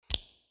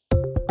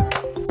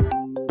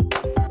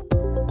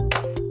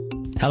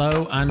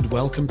Hello and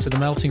welcome to The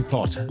Melting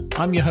Pot.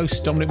 I'm your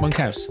host, Dominic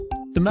Monkhouse.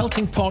 The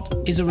Melting Pot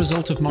is a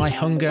result of my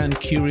hunger and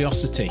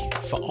curiosity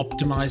for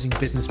optimizing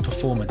business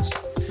performance,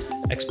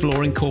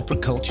 exploring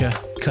corporate culture,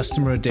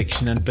 customer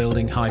addiction, and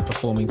building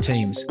high-performing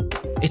teams.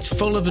 It's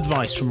full of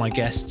advice from my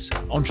guests,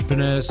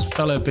 entrepreneurs,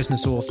 fellow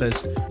business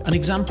authors, and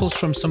examples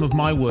from some of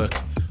my work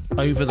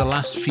over the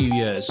last few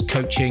years,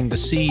 coaching the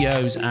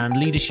CEOs and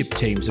leadership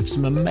teams of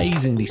some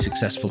amazingly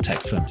successful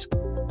tech firms.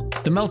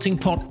 The Melting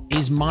Pot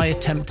is my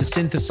attempt to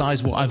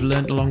synthesize what I've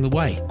learned along the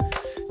way,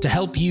 to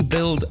help you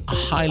build a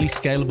highly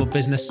scalable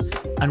business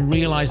and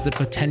realize the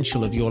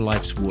potential of your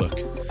life's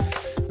work.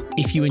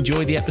 If you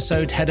enjoyed the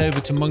episode, head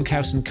over to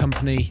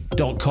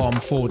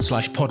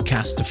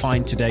monkhouseandcompany.com/podcast to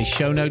find today's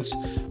show notes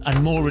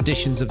and more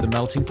editions of The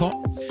Melting Pot.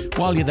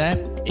 While you're there,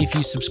 if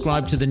you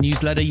subscribe to the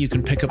newsletter, you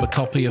can pick up a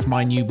copy of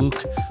my new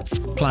book,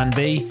 Plan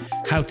B,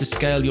 How to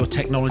Scale Your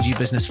Technology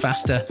Business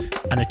Faster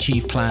and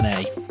Achieve Plan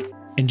A.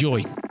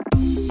 Enjoy.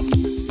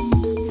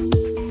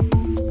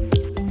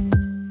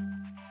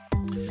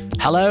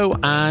 Hello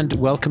and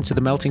welcome to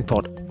The Melting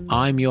Pot.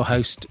 I'm your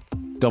host,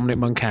 Dominic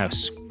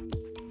Monkhouse.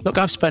 Look,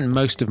 I've spent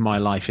most of my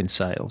life in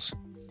sales.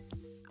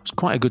 I was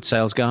quite a good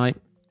sales guy.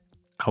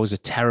 I was a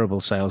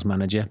terrible sales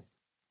manager.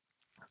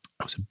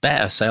 I was a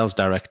better sales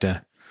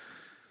director.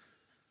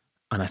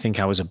 And I think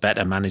I was a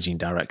better managing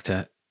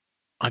director.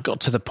 I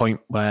got to the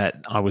point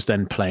where I was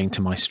then playing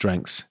to my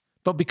strengths.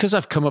 But because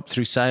I've come up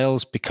through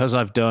sales, because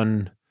I've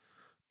done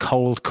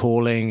cold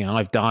calling,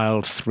 I've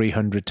dialed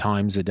 300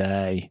 times a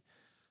day,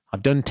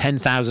 I've done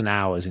 10,000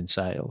 hours in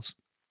sales.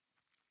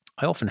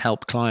 I often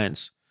help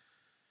clients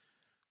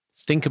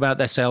think about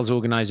their sales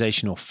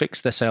organization or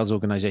fix their sales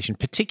organization,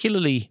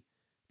 particularly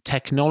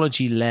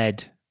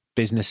technology-led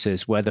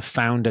businesses where the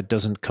founder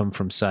doesn't come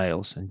from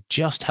sales, and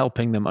just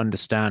helping them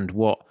understand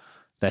what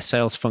their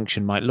sales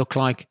function might look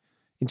like.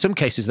 In some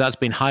cases, that's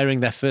been hiring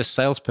their first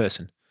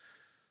salesperson,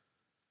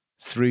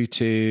 through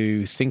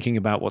to thinking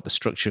about what the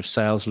structure of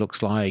sales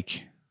looks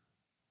like,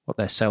 what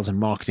their sales and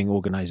marketing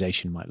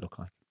organization might look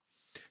like.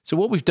 So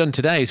what we've done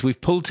today is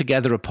we've pulled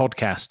together a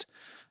podcast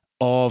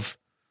of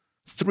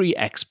three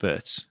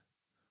experts.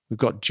 We've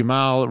got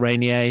Jamal,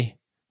 Reimer,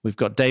 we've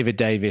got David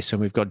Davis,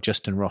 and we've got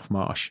Justin Roff,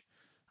 Marsh.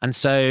 And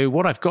so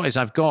what I've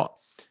got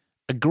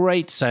a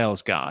great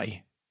sales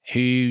guy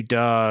who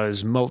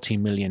does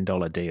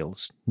multi-million-dollar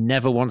deals,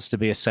 never wants to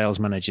be a sales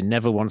manager,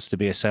 never wants to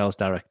be a sales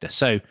director.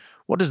 So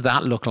what does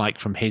that look like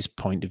from his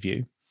point of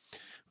view?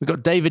 We've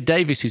got David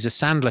Davis, who's a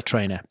Sandler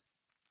trainer.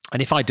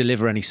 And if I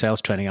deliver any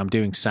sales training, I'm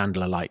doing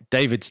Sandler like.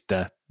 David's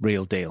the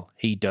real deal.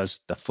 He does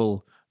the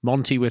full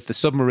Monty with the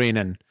submarine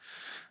and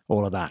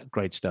all of that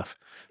great stuff.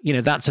 You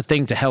know, that's a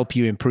thing to help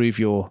you improve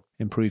your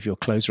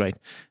close rate.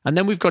 And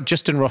then we've got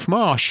Justin Roff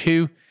Marsh,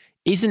 who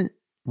isn't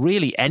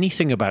really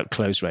anything about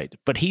close rate,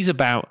 but he's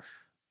about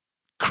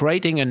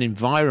creating an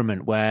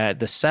environment where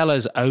the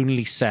sellers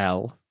only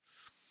sell,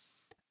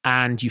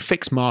 and you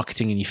fix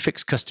marketing and you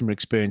fix customer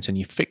experience and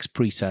you fix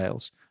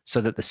pre-sales, so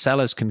that the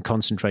sellers can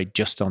concentrate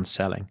just on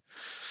selling.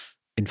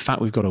 In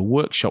fact, we've got a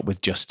workshop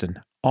with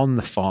Justin on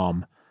the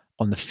farm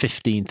on the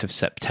 15th of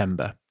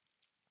September.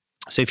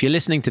 So if you're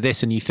listening to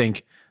this and you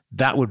think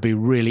that would be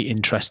really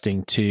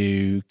interesting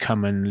to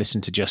come and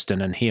listen to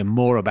Justin and hear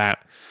more about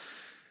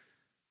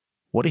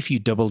what if you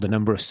doubled the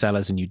number of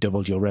sellers and you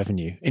doubled your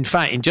revenue? In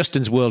fact, in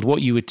Justin's world,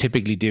 what you would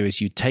typically do is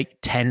you'd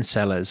take 10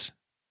 sellers,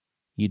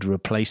 you'd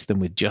replace them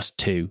with just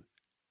 2,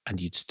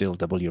 and you'd still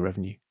double your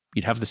revenue.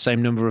 You'd have the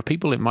same number of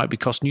people. It might be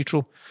cost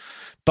neutral,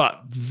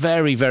 but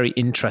very, very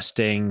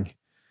interesting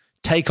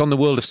take on the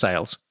world of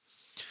sales.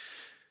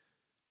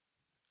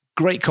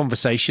 Great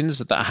conversations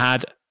that I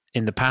had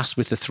in the past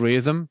with the three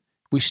of them.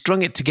 We've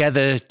strung it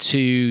together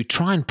to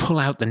try and pull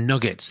out the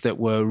nuggets that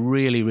were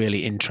really,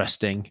 really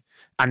interesting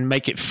and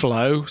make it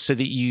flow so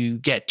that you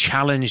get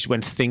challenged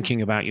when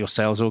thinking about your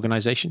sales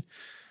organization.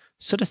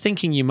 Sort of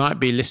thinking you might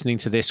be listening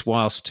to this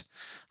whilst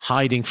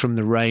hiding from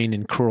the rain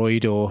in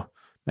Croyd, or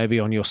maybe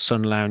on your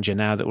sun lounger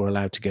now that we're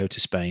allowed to go to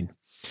Spain.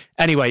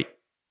 Anyway,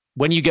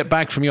 when you get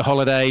back from your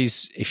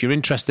holidays, if you're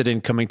interested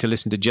in coming to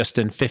listen to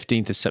Justin,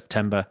 15th of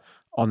September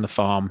on the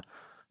farm.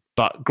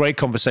 But great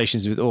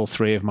conversations with all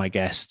three of my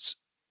guests.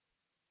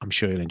 I'm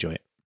sure you'll enjoy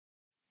it.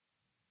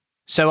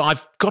 So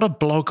I've got a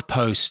blog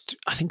post,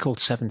 I think called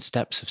 7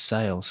 Steps of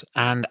Sales.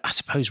 And I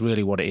suppose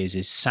really what it is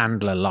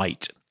Sandler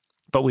light.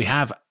 But we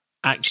have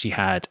actually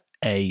had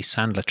a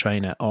Sandler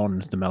trainer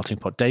on The Melting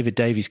Pot. David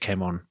Davies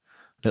came on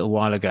a little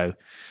while ago,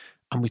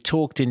 and we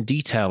talked in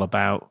detail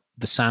about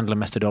the Sandler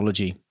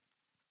methodology.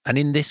 And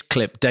in this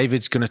clip,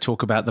 David's going to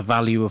talk about the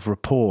value of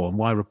rapport and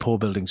why rapport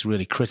building is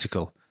really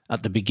critical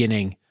at the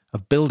beginning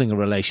of building a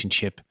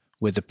relationship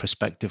with a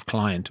prospective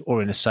client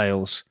or in a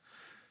sales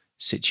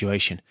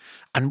situation.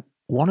 And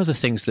one of the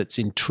things that's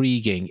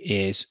intriguing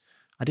is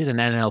I did an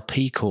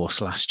NLP course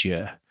last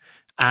year,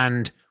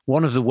 and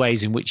one of the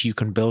ways in which you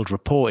can build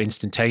rapport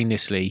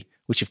instantaneously,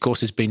 which of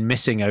course has been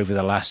missing over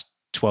the last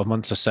 12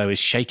 months or so, is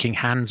shaking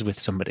hands with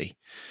somebody.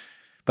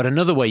 But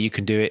another way you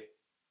can do it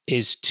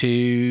is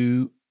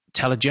to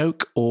tell a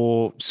joke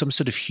or some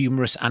sort of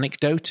humorous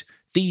anecdote.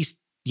 These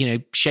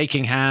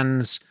shaking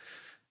hands,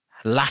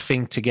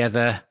 laughing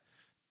together,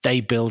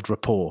 they build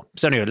rapport.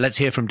 So anyway, let's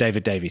hear from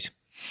David Davies.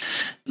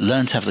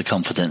 Learn to have the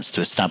confidence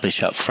to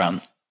establish up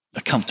front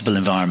a comfortable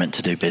environment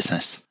to do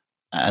business.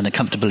 And a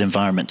comfortable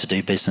environment to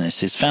do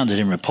business is founded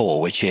in rapport,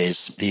 which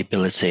is the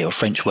ability, or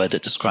French word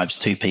that describes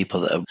two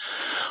people that are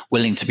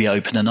willing to be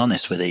open and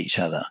honest with each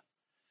other.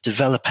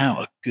 Develop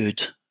out a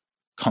good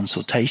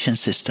consultation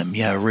system,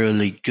 a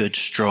really good,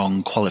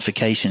 strong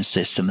qualification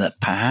system that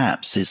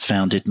perhaps is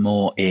founded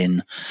more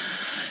in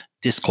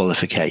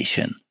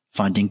disqualification,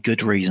 finding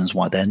good reasons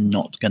why they're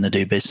not going to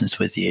do business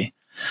with you,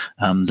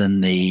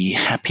 than the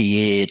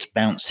happy-eared,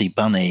 bouncy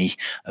bunny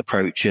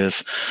approach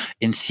of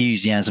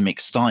enthusiasm,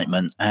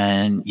 excitement,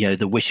 and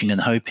the wishing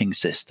and hoping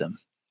system.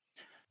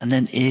 And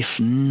then, if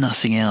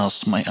nothing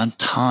else, I'm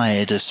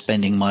tired of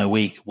spending my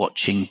week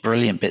watching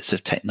brilliant bits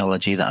of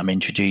technology that I'm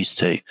introduced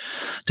to,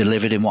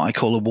 delivered in what I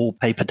call a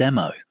wallpaper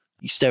demo.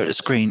 You stare at the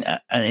screen,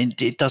 and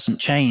it doesn't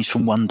change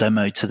from one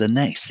demo to the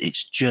next.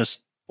 It's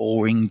just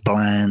boring,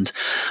 bland,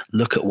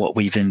 look at what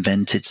we've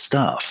invented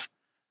stuff.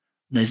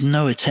 There's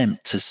no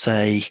attempt to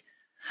say,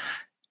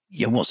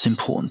 what's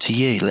important to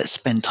you? Let's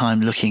spend time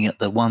looking at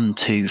the 1,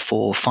 2,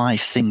 4,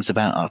 5 things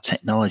about our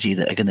technology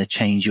that are going to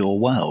change your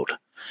world.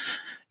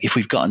 If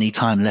we've got any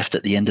time left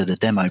at the end of the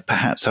demo,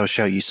 perhaps I'll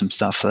show you some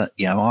stuff that,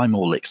 I'm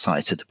all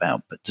excited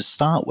about. But to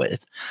start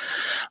with,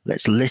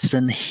 let's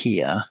listen,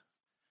 hear,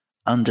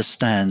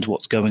 understand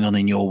what's going on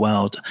in your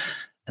world,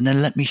 and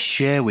then let me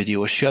share with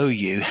you or show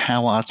you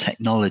how our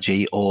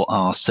technology or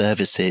our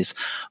services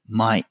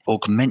might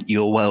augment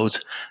your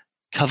world,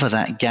 cover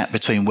that gap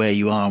between where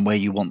you are and where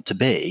you want to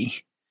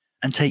be,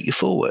 and take you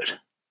forward.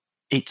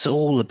 It's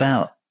all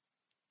about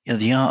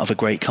the art of a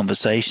great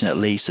conversation, at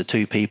least the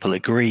two people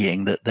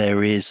agreeing that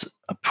there is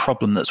a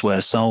problem that's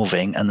worth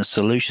solving and a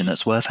solution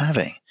that's worth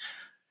having.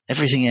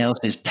 Everything else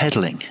is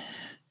peddling.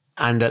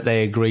 And that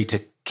they agree to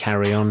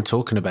carry on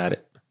talking about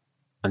it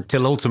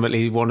until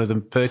ultimately one of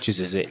them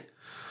purchases it.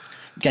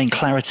 Gain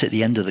clarity at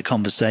the end of the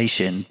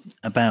conversation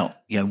about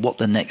what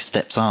the next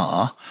steps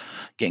are,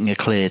 getting a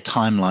clear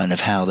timeline of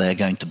how they're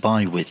going to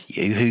buy with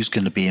you, who's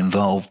going to be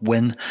involved,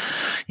 when,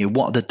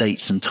 what are the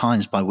dates and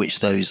times by which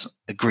those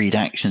agreed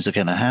actions are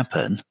going to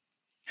happen,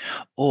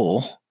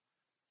 or,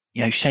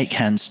 shake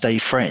hands, stay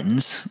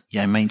friends,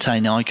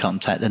 maintain eye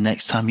contact the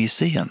next time you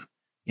see them.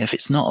 If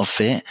it's not a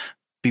fit,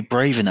 be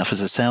brave enough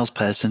as a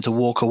salesperson to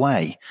walk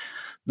away,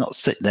 not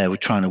sit there with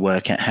trying to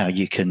work out how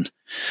you can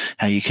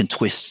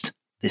twist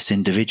this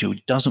individual who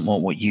doesn't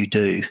want what you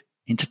do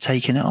into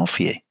taking it off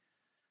you.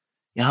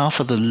 Half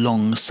of the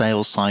long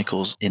sales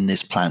cycles in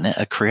this planet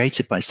are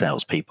created by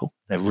salespeople.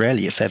 They're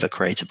rarely, if ever,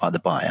 created by the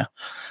buyer.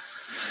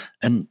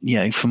 And,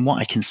 from what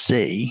I can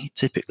see,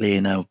 typically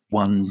in a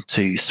 1,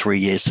 2, 3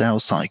 year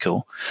sales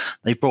cycle,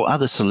 they've brought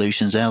other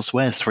solutions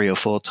elsewhere 3 or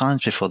 4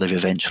 times before they've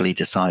eventually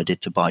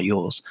decided to buy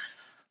yours.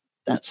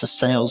 That's a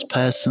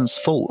salesperson's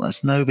fault.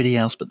 That's nobody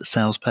else but the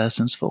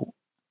salesperson's fault.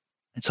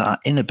 It's our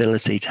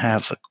inability to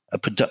have a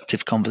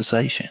productive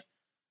conversation.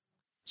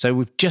 So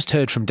we've just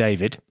heard from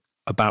David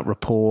about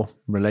rapport,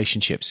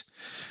 relationships.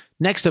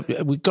 Next up,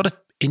 we've got an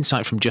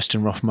insight from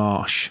Justin Roff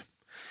Marsh,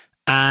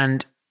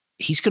 and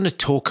he's going to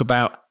talk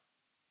about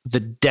the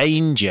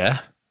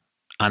danger.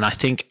 And I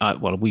think,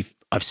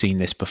 I've seen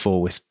this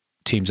before with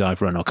teams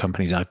I've run or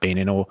companies I've been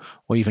in, or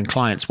even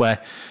clients,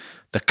 where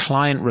the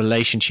client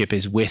relationship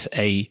is with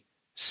a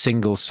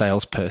single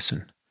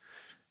salesperson,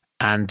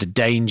 and the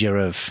danger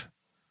of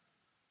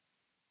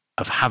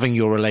having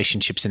your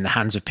relationships in the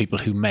hands of people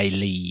who may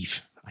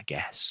leave, I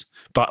guess.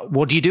 But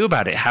what do you do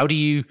about it? How do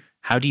you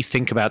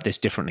think about this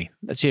differently?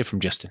 Let's hear from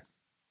Justin.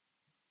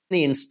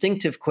 The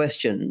instinctive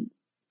question,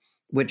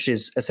 which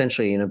is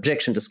essentially an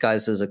objection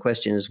disguised as a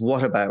question, is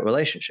what about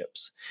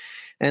relationships?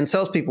 And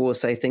salespeople will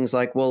say things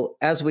like, well,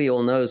 as we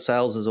all know,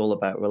 sales is all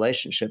about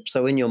relationships.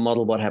 So in your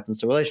model, what happens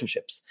to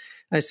relationships?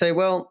 I say,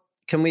 well,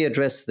 can we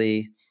address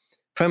the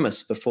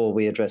premise before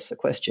we address the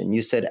question?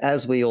 You said,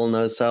 as we all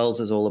know, sales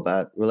is all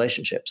about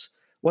relationships.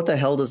 What the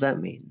hell does that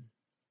mean?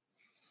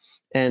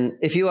 And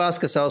if you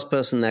ask a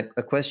salesperson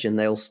a question,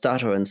 they'll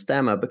stutter and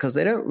stammer because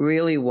they don't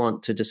really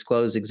want to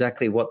disclose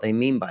exactly what they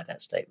mean by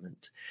that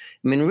statement.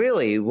 I mean,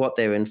 really what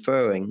they're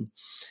inferring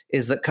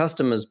is that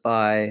customers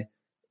buy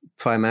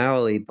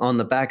primarily on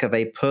the back of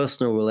a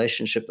personal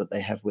relationship that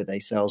they have with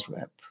a sales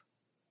rep.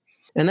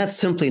 And that's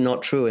simply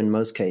not true in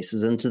most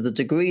cases. And to the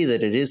degree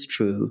that it is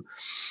true,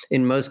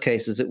 in most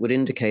cases, it would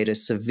indicate a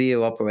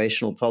severe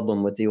operational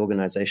problem with the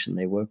organization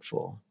they work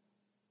for.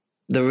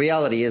 The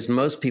reality is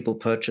most people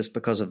purchase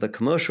because of the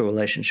commercial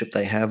relationship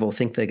they have or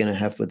think they're going to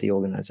have with the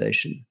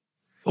organization.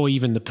 Or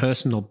even the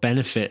personal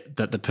benefit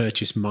that the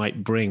purchase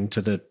might bring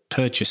to the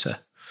purchaser.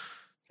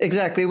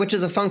 Exactly, which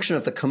is a function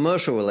of the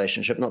commercial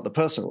relationship, not the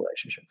personal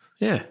relationship.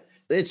 Yeah.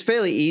 It's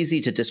fairly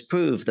easy to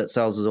disprove that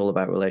sales is all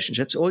about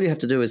relationships. All you have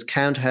to do is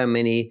count how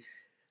many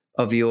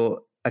of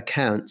your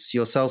accounts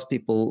your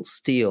salespeople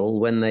steal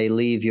when they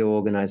leave your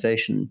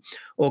organization,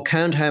 or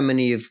count how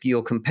many of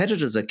your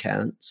competitors'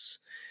 accounts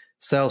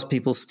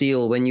salespeople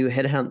steal when you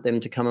headhunt them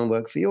to come and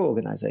work for your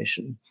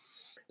organization.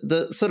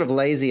 the sort of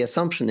lazy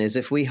assumption is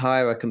if we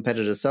hire a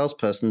competitor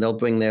salesperson, they'll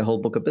bring their whole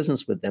book of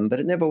business with them, but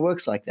it never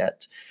works like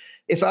that.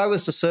 If I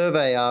was to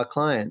survey our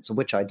clients,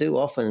 which I do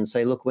often, and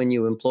say, look, when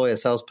you employ a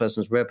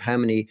salesperson's rep, how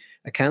many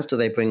accounts do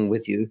they bring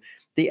with you?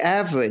 The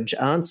average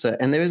answer,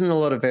 and there isn't a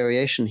lot of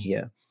variation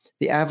here,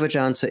 the average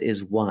answer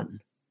is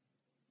 1.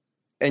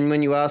 And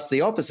when you ask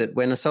the opposite,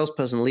 when a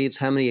salesperson leaves,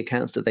 how many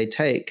accounts do they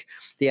take?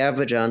 The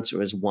average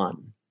answer is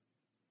 1.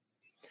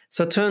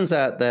 So it turns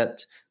out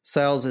that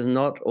sales is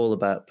not all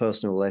about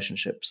personal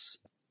relationships.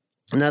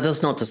 Now,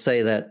 that's not to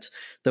say that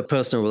the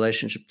personal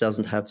relationship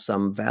doesn't have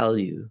some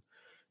value,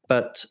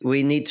 but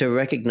we need to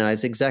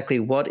recognize exactly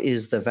what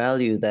is the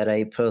value that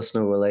a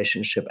personal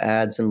relationship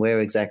adds and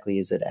where exactly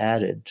is it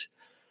added.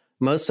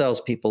 Most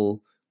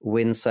salespeople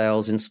win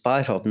sales in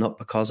spite of, not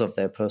because of,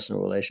 their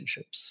personal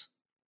relationships.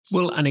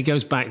 Well, and it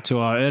goes back to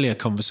our earlier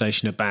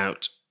conversation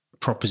about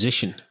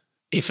proposition.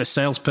 If a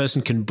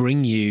salesperson can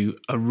bring you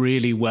a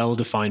really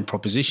well-defined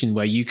proposition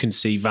where you can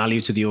see value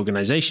to the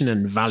organization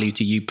and value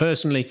to you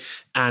personally,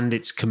 and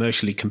it's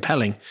commercially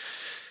compelling,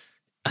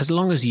 as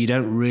long as you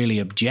don't really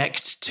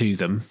object to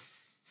them,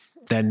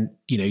 then,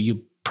 you're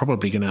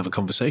probably going to have a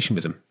conversation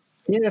with them.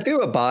 Yeah, if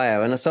you're a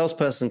buyer and a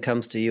salesperson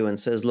comes to you and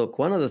says, look,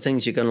 one of the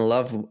things you're going to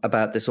love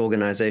about this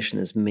organization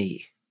is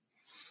me.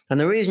 And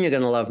the reason you're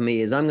going to love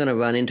me is I'm going to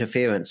run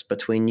interference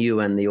between you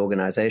and the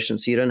organization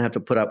so you don't have to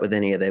put up with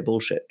any of their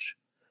bullshit.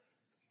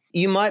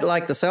 You might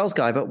like the sales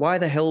guy, but why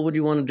the hell would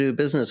you want to do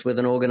business with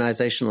an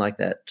organization like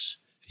that?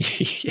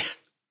 Yeah.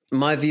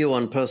 My view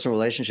on personal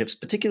relationships,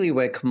 particularly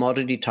where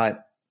commodity type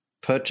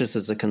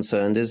purchases are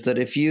concerned, is that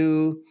if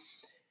you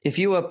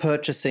are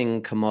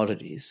purchasing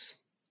commodities,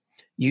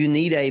 you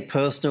need a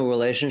personal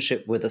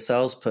relationship with a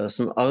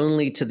salesperson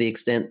only to the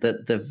extent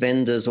that the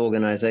vendor's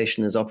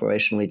organization is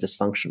operationally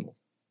dysfunctional.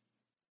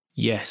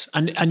 Yes.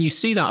 And you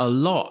see that a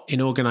lot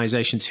in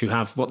organizations who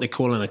have what they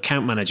call an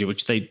account manager,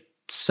 which they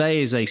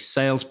say is a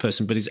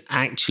salesperson, but is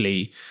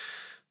actually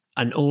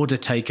an order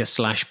taker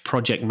 /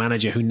 project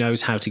manager who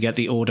knows how to get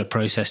the order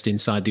processed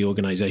inside the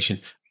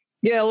organization.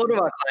 Yeah, a lot of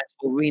our clients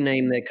will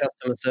rename their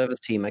customer service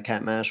team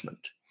account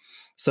management.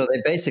 So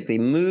they basically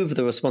move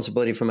the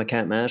responsibility from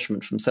account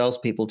management from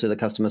salespeople to the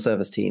customer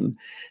service team.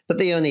 But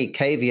the only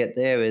caveat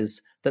there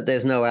is that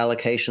there's no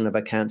allocation of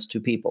accounts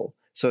to people.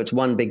 So it's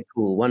one big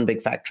pool, one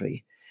big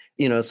factory.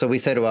 So we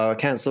say to our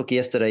accounts, look,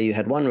 yesterday you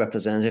had 1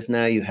 representative,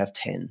 now you have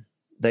 10.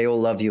 They all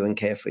love you and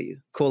care for you.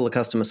 Call the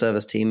customer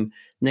service team.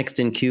 Next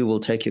in queue will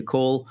take your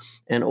call,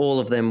 and all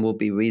of them will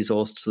be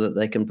resourced so that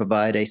they can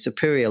provide a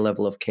superior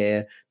level of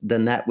care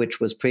than that which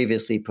was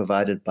previously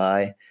provided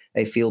by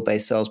a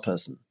field-based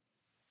salesperson.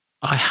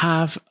 I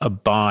have a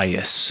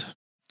bias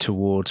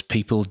towards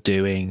people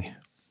doing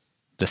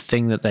the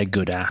thing that they're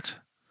good at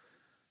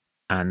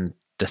and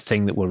the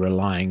thing that we're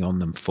relying on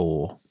them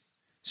for.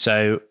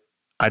 So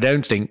I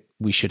don't think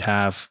we should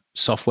have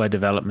software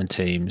development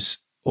teams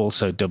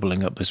also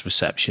doubling up as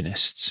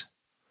receptionists.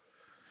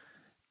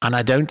 And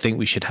I don't think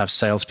we should have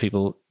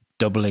salespeople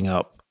doubling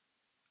up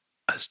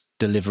as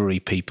delivery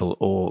people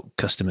or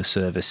customer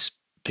service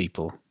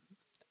people.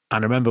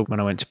 And I remember when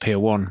I went to Pier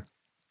 1,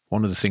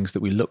 one of the things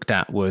that we looked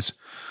at was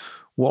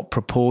what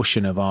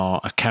proportion of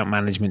our account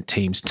management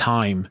team's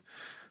time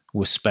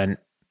was spent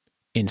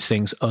in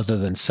things other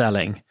than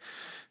selling.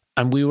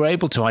 And we were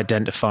able to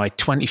identify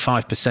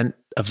 25%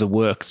 of the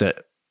work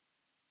that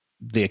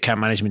the account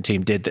management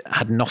team did that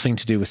had nothing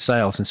to do with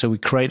sales. And so we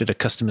created a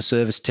customer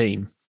service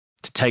team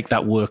to take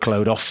that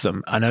workload off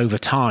them. And over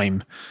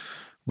time,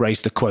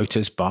 raise the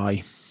quotas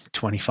by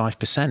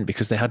 25%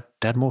 because they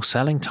had more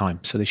selling time.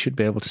 So they should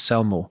be able to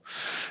sell more.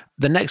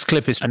 The next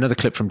clip is another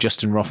clip from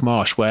Justin Roff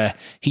Marsh, where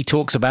he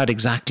talks about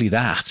exactly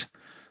that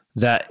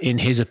in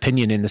his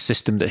opinion, in the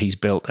system that he's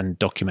built and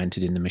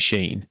documented in the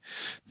machine,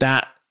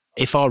 that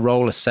if our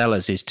role as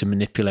sellers is to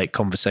manipulate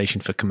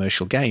conversation for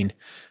commercial gain,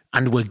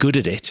 and we're good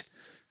at it,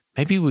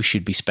 maybe we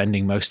should be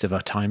spending most of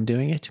our time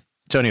doing it.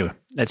 So anyway,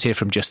 let's hear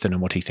from Justin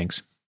and what he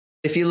thinks.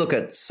 If you look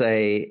at,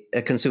 say,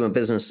 a consumer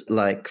business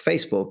like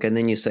Facebook, and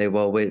then you say,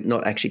 well, we're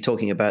not actually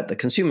talking about the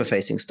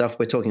consumer-facing stuff,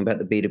 we're talking about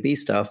the B2B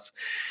stuff,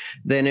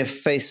 then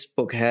if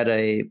Facebook had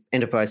a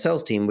enterprise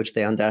sales team, which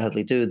they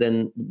undoubtedly do,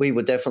 then we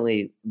would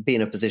definitely be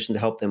in a position to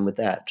help them with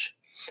that.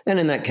 And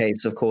in that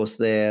case, of course,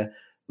 their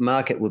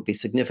market would be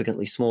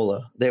significantly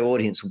smaller. Their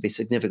audience would be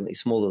significantly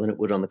smaller than it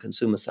would on the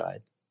consumer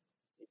side.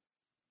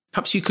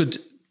 Perhaps you could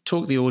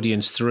talk the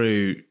audience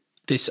through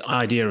this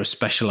idea of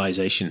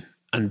specialization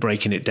and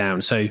breaking it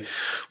down. So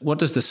what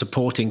does the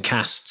supporting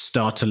cast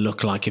start to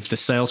look like if the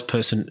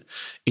salesperson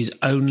is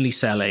only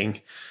selling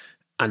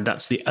and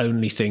that's the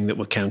only thing that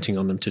we're counting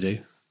on them to do?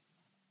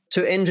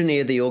 To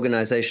engineer the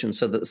organization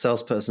so that the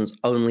salesperson's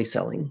only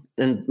selling,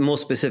 and more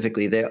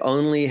specifically, they're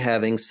only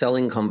having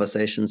selling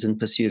conversations in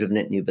pursuit of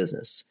net new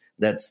business.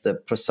 That's the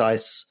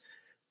precise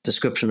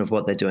description of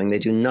what they're doing. They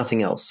do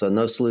nothing else. So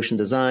no solution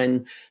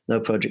design, no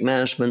project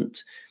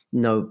management,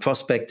 no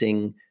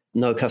prospecting,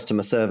 no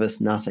customer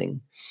service,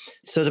 nothing.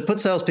 So to put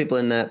salespeople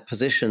in that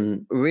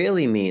position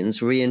really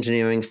means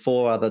re-engineering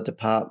 4 other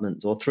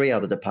departments or 3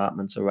 other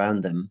departments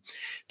around them.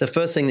 The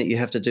first thing that you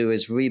have to do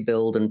is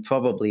rebuild and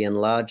probably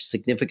enlarge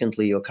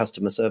significantly your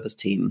customer service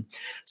team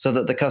so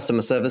that the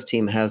customer service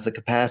team has the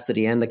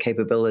capacity and the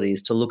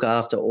capabilities to look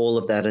after all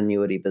of that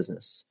annuity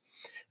business.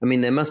 I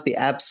mean, there must be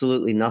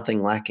absolutely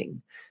nothing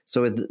lacking.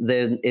 So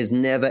there is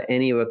never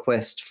any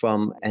request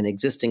from an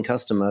existing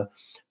customer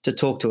to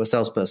talk to a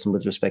salesperson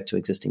with respect to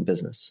existing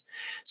business.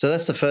 So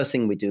that's the first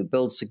thing we do,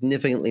 build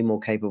significantly more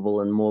capable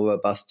and more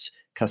robust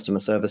customer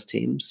service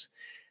teams.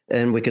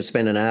 And we could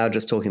spend an hour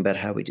just talking about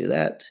how we do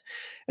that.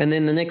 And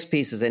then the next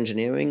piece is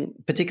engineering,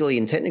 particularly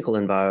in technical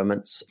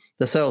environments.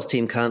 The sales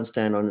team can't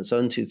stand on its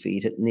own 2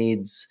 feet. It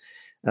needs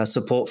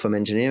support from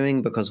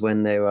engineering, because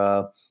when there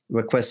are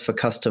requests for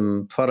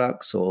custom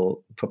products or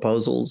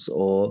proposals,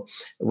 or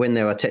when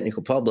there are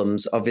technical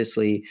problems,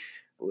 obviously,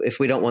 if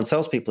we don't want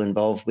salespeople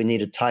involved, we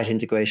need a tight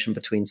integration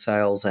between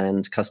sales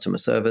and customer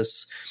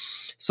service.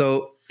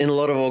 So in a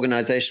lot of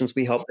organizations,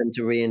 we help them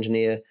to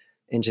re-engineer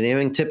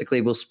engineering. Typically,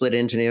 we'll split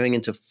engineering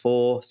into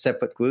 4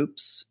 separate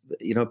groups.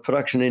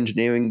 Production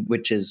engineering,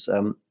 which is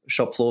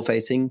shop floor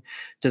facing,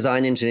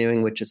 design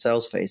engineering, which is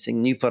sales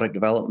facing, new product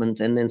development,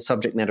 and then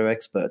subject matter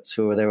experts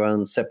who are their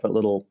own separate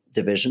little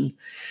division.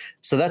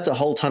 So that's a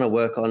whole ton of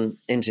work on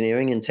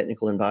engineering in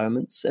technical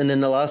environments. And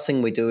then the last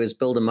thing we do is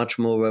build a much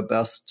more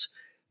robust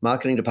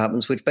marketing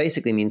departments, which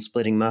basically means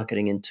splitting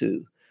marketing in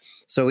 2.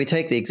 So we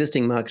take the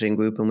existing marketing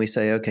group and we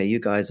say, okay, you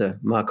guys are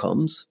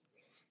Marcoms.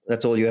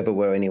 That's all you ever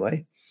were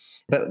anyway.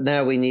 But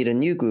now we need a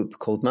new group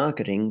called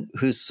marketing,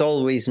 whose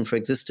sole reason for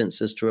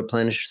existence is to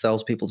replenish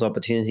salespeople's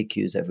opportunity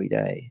queues every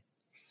day.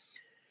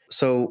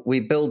 So we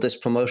build this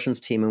promotions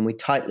team and we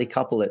tightly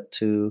couple it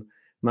to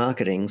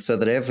marketing so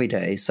that every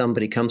day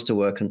somebody comes to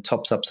work and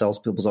tops up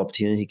salespeople's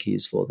opportunity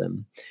queues for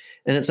them.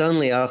 And it's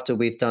only after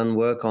we've done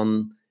work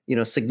on,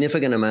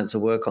 significant amounts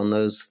of work on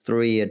those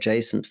 3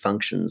 adjacent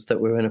functions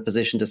that we're in a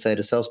position to say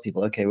to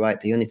salespeople, okay,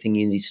 right, the only thing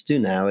you need to do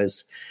now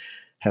is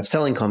have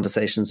selling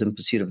conversations in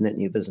pursuit of net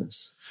new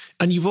business.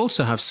 And you've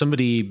also have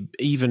somebody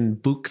even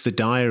book the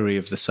diary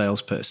of the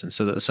salesperson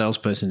so that the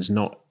salesperson is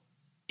not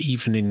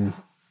even in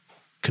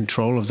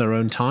control of their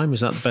own time.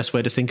 Is that the best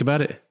way to think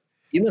about it?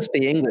 You must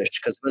be English,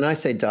 because when I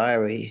say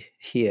diary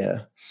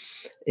here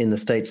in the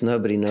States,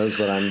 nobody knows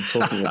what I'm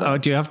talking about. Oh,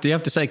 do you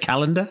have to say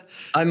calendar?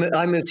 I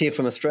moved here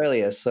from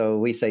Australia, so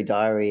we say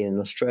diary in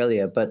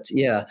Australia. But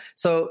yeah,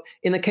 so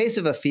in the case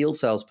of a field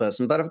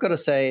salesperson, but I've got to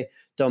say,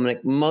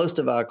 Dominic, most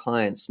of our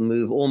clients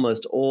move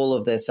almost all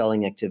of their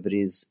selling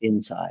activities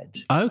inside.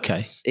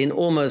 Okay. In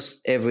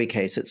almost every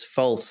case, it's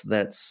false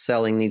that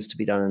selling needs to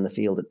be done in the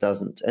field. It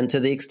doesn't. And to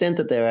the extent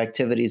that there are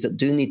activities that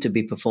do need to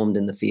be performed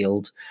in the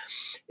field,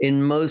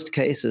 in most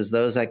cases,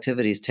 those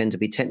activities tend to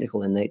be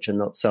technical in nature,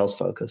 not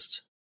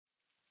sales-focused.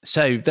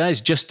 So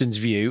there's Justin's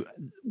view.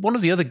 One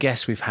of the other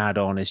guests we've had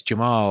on is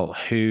Jamal,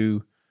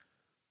 who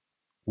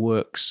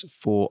works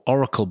for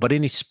Oracle, but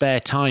in his spare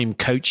time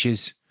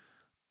coaches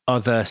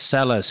other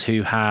sellers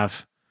who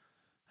have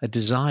a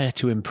desire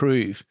to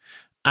improve.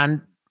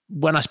 And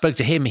when I spoke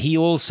to him, he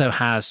also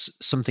has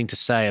something to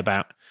say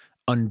about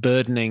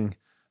unburdening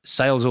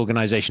sales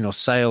organization or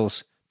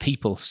sales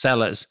people,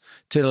 sellers,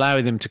 to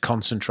allow them to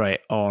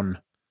concentrate on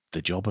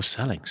the job of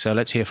selling. So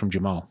let's hear from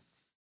Jamal.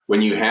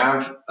 When you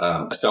have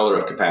a seller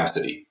of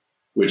capacity,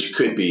 which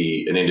could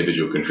be an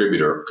individual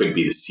contributor, could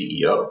be the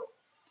CEO,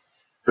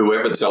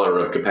 whoever the seller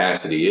of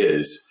capacity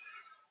is,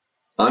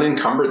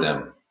 unencumber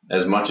them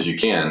as much as you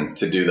can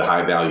to do the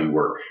high value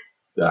work,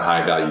 the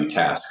high value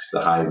tasks,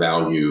 the high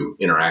value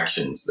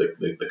interactions,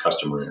 the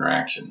customer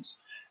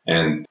interactions,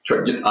 and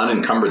just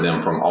unencumber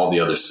them from all the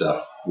other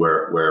stuff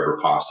wherever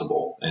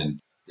possible. And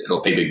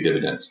it'll pay big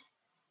dividends.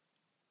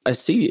 I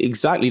see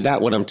exactly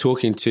that when I'm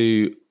talking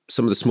to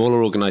some of the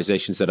smaller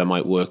organizations that I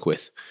might work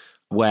with,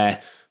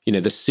 where, the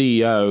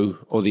CEO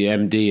or the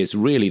MD is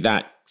really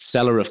that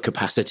seller of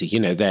capacity.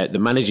 The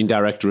managing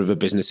director of a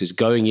business is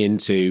going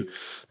into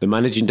the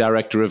managing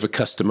director of a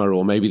customer,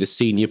 or maybe the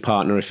senior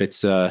partner if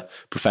it's a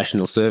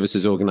professional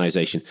services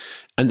organization,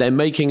 and they're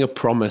making a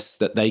promise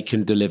that they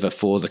can deliver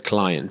for the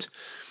client.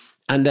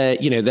 And they're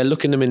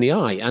looking them in the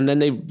eye, and then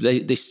they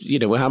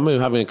we're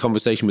having a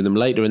conversation with them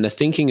later, and they're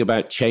thinking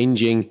about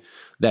changing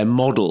their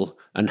model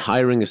and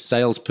hiring a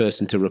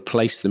salesperson to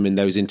replace them in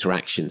those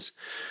interactions.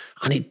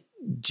 And it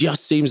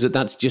just seems that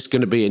that's just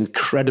going to be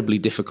incredibly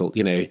difficult.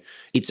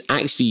 It's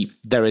actually,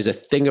 there is a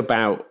thing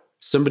about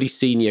somebody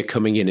senior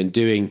coming in and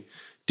doing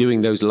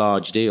those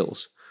large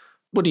deals.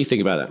 What do you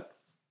think about that?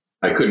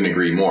 I couldn't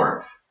agree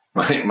more.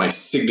 My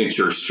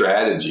signature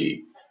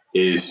strategy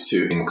is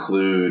to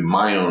include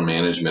my own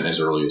management as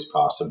early as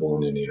possible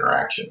in an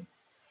interaction.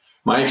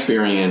 My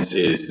experience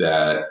is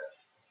that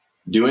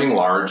doing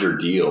larger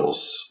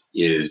deals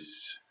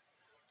is,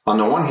 on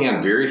the one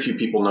hand, very few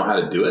people know how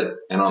to do it.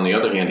 And on the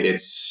other hand,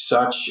 it's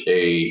such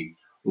a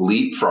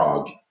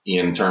leapfrog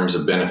in terms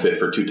of benefit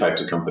for 2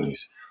 types of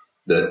companies.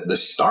 The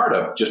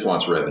startup just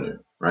wants revenue,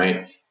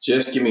 right?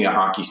 Just give me a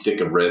hockey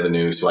stick of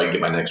revenue so I can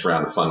get my next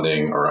round of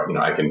funding, or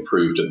I can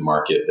prove to the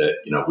market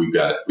that we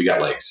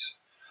got legs.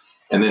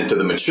 And then to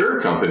the mature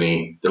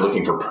company, they're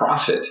looking for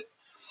profit.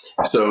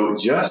 So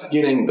just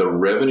getting the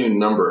revenue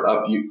number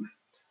up,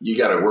 you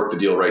got to work the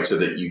deal right so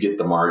that you get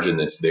the margin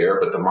that's there.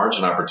 But the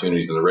margin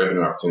opportunities and the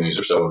revenue opportunities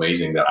are so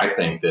amazing that I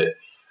think that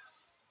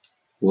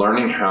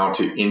learning how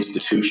to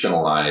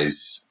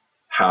institutionalize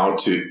how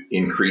to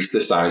increase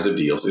the size of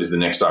deals is the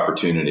next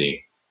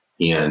opportunity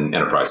in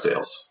enterprise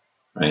sales,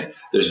 right?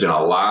 There's been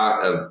a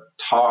lot of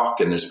talk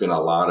and there's been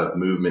a lot of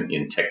movement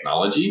in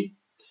technology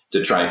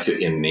to try to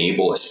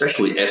enable,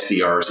 especially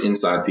SDRs,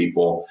 inside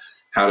people,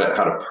 how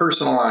to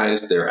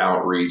personalize their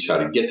outreach, how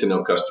to get to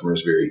know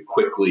customers very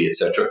quickly, et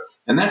cetera.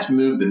 And that's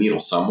moved the needle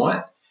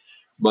somewhat.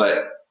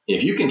 But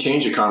if you can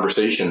change a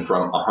conversation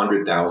from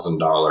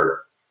 $100,000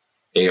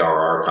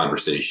 ARR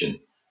conversation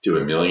to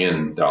 $1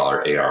 million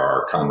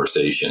ARR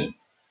conversation,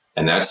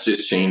 and that's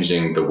just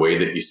changing the way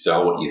that you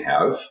sell what you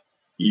have,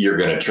 you're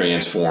going to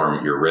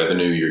transform your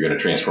revenue, you're going to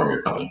transform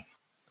your company.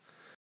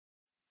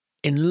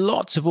 In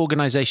lots of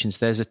organizations,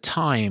 there's a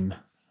time,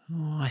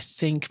 I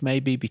think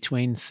maybe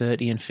between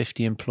 30 and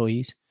 50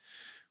 employees,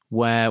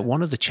 where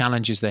one of the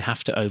challenges they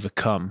have to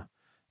overcome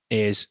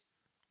is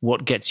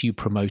what gets you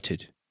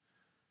promoted.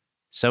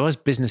 So as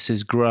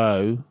businesses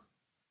grow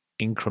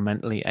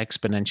incrementally,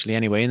 exponentially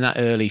anyway, in that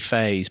early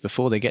phase,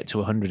 before they get to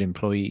 100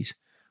 employees,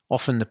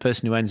 often the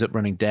person who ends up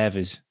running dev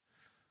is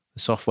the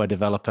software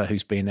developer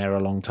who's been there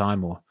a long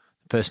time, or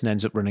the person who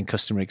ends up running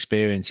customer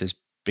experience has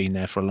been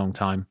there for a long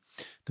time.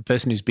 The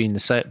person who's been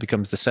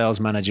becomes the sales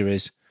manager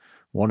is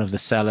one of the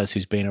sellers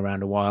who's been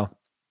around a while.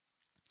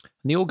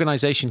 And the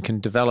organization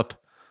can develop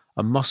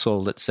a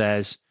muscle that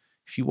says,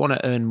 if you want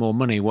to earn more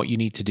money, what you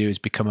need to do is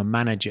become a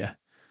manager.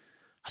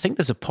 I think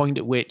there's a point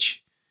at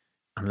which,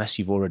 unless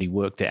you've already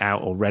worked it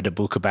out or read a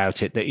book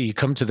about it, that you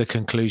come to the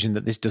conclusion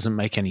that this doesn't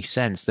make any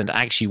sense. Then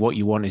actually what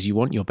you want is you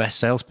want your best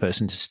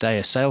salesperson to stay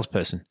a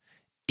salesperson,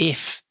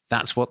 if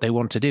that's what they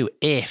want to do,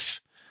 if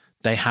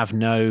they have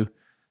no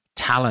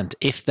talent,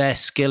 if their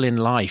skill in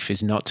life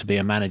is not to be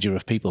a manager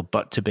of people,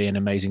 but to be an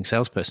amazing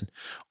salesperson,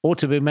 or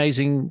to be an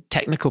amazing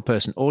technical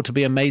person, or to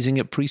be amazing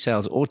at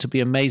pre-sales, or to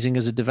be amazing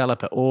as a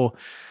developer, or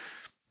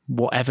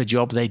whatever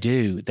job they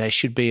do, there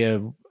should be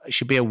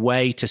a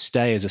way to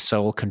stay as a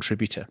sole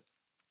contributor.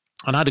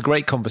 And I had a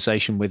great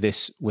conversation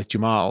with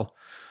Jamal,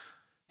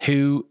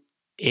 who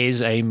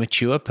is a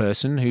mature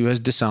person who has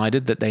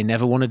decided that they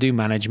never want to do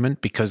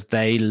management because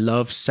they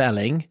love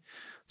selling.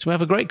 So we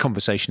have a great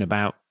conversation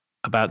about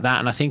that.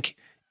 And I think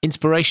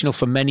inspirational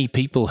for many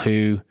people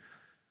who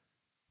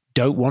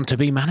don't want to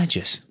be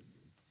managers.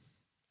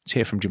 Let's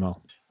hear from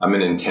Jamal. I'm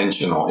an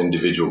intentional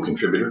individual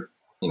contributor.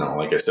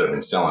 Like I said, I've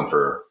been selling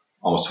for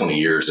almost 20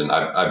 years, and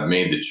I've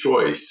made the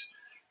choice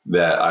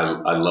that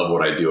I love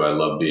what I do. I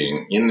love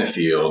being in the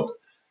field,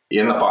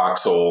 in the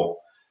foxhole,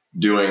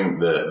 doing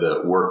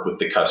the work with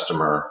the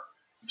customer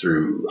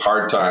through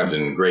hard times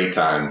and great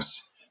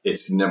times.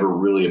 It's never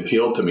really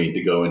appealed to me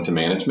to go into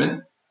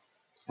management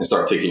and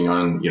start taking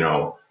on,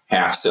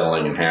 half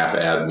selling and half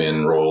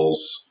admin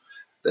roles.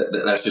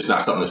 That's just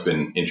not something that's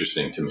been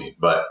interesting to me.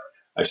 But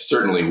I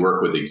certainly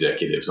work with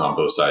executives on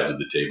both sides of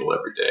the table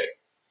every day.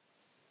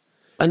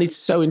 And it's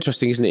so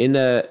interesting, isn't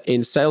it?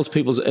 In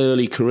salespeople's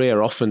early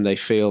career, often they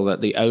feel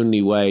that the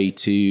only way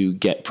to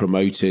get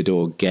promoted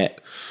or get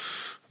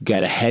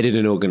ahead in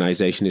an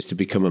organization is to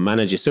become a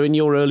manager. So in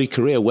your early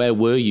career, where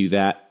were you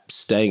that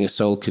staying a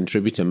sole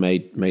contributor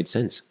made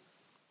sense?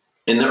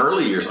 In the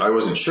early years, I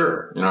wasn't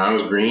sure. I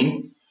was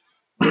green.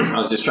 I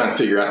was just trying to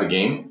figure out the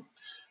game.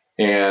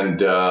 And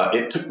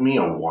it took me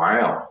a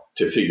while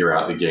to figure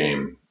out the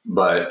game.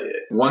 But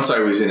once I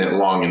was in it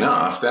long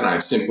enough, then I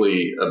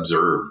simply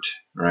observed,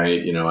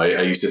 right?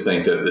 I used to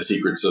think that the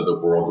secrets of the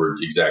world were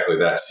exactly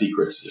that,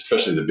 secrets,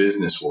 especially the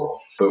business world.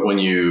 But when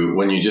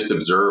you just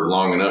observe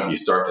long enough, you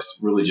start to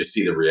really just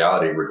see the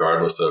reality,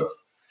 regardless of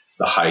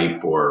the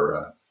hype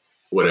or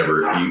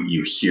whatever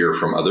you hear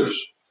from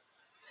others.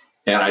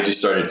 And I just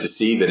started to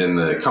see that in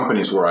the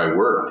companies where I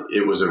worked,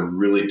 it was a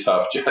really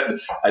tough job.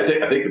 I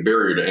think the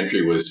barrier to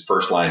entry was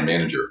first line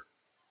manager,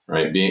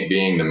 right?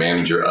 Being the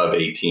manager of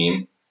a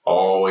team.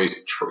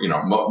 Always,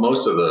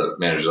 most of the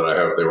managers that I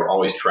have, they were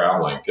always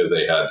traveling because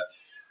they had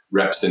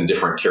reps in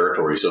different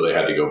territories, so they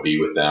had to go be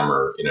with them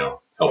or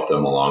help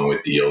them along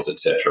with deals,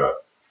 etc.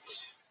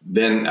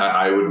 Then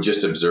I would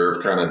just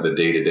observe kind of the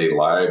day-to-day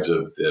lives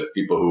of the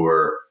people who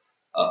were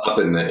up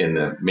in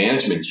the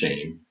management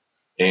chain,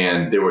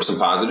 and there were some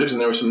positives and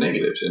there were some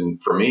negatives.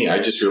 And for me, I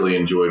just really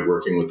enjoyed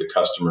working with the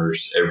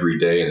customers every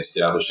day and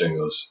establishing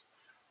those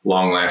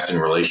long-lasting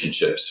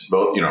relationships,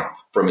 both,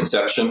 from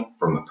inception,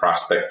 from the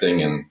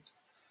prospecting and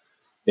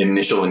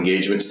initial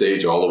engagement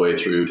stage, all the way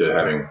through to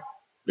having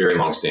very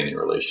long-standing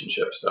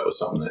relationships. That was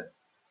something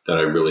that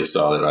I really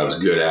saw that I was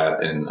good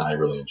at and I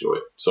really enjoyed.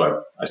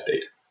 So I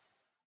stayed.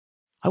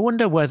 I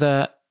wonder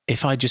whether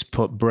if I just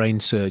put brain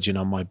surgeon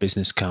on my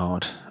business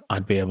card,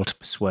 I'd be able to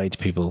persuade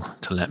people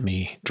to let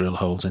me drill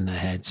holes in their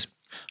heads.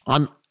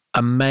 I'm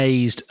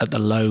amazed at the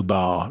low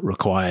bar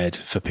required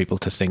for people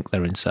to think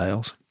they're in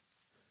sales.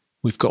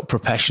 We've got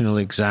professional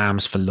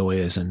exams for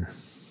lawyers and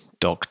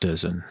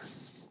doctors, and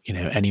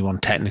anyone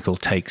technical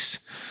takes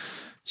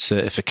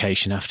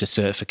certification after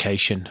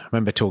certification. I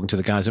remember talking to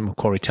the guys at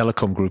Macquarie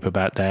Telecom Group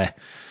about their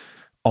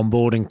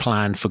onboarding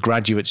plan for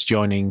graduates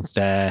joining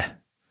their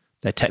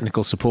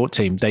technical support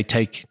team. They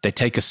take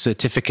a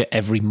certificate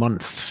every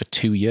month for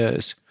 2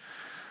 years.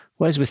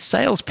 Whereas with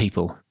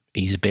salespeople,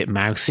 he's a bit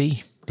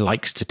mouthy,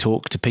 likes to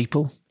talk to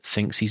people,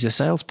 thinks he's a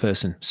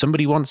salesperson.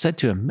 Somebody once said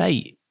to him,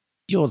 "Mate,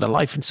 you're the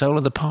life and soul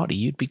of the party.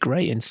 You'd be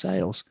great in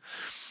sales."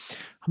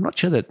 I'm not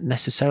sure that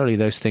necessarily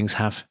those things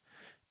have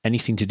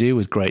anything to do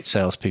with great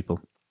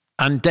salespeople.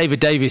 And David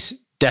Davis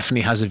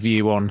definitely has a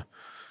view on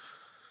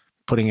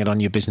putting it on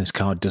your business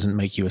card doesn't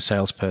make you a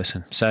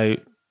salesperson. So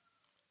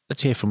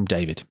let's hear from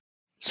David.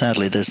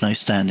 Sadly, there's no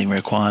standing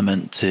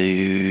requirement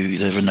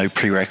there are no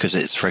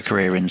prerequisites for a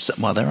career in,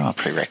 well, there are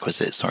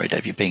prerequisites. Sorry,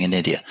 Dave, you're being an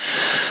idiot.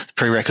 The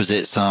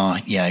prerequisites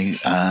are,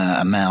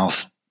 a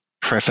mouth,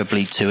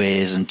 preferably 2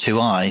 ears and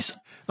 2 eyes.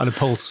 And a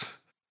pulse.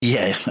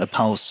 Yeah, a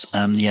pulse.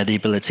 The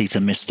ability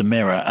to miss the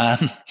mirror.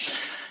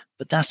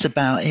 But that's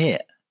about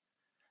it.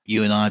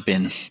 You and I have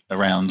been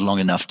around long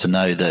enough to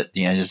know that,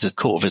 there's a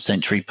quarter of a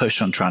century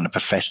push on trying to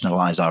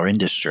professionalize our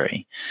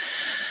industry.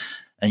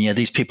 And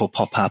these people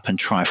pop up and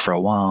try for a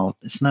while.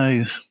 There's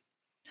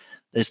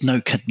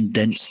no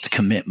condensed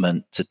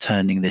commitment to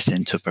turning this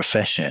into a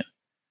profession.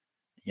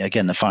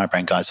 Again, the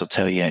firebrand guys will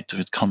tell you,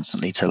 to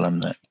constantly tell them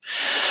that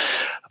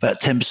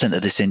about 10%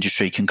 of this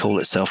industry can call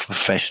itself a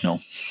professional.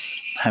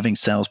 Having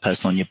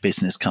salesperson on your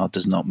business card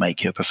does not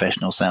make you a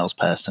professional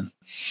salesperson.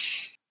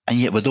 And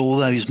yet with all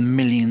those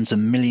millions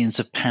and millions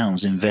of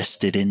pounds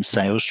invested in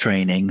sales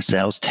training,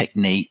 sales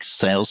techniques,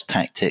 sales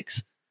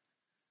tactics,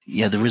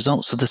 the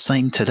results are the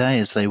same today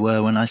as they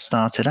were when I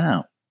started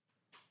out.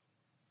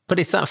 But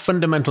it's that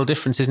fundamental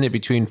difference, isn't it,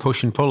 between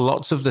push and pull?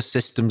 Lots of the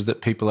systems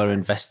that people are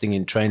investing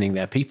in training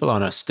their people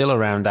on are still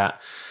around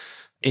that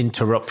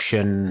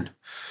interruption,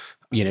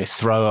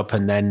 throw up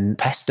and then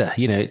pester.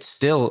 There's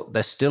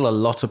still a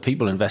lot of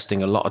people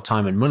investing a lot of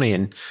time and money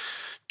in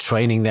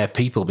training their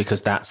people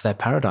because that's their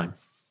paradigm.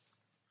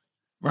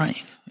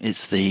 Right.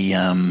 It's the,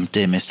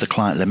 dear Mr.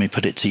 Client, let me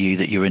put it to you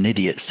that you're an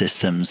idiot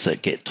systems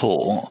that get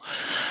taught,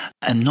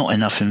 and not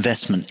enough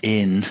investment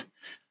in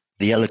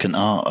the elegant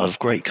art of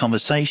great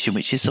conversation,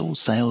 which is all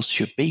sales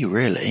should be,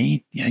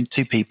 really.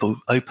 2 people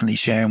openly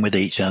sharing with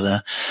each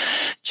other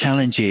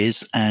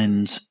challenges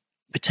and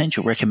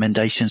potential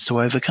recommendations to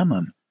overcome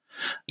them.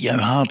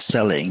 Hard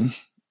selling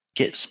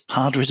gets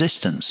hard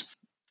resistance.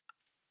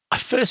 I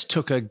first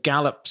took a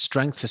Gallup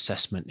strength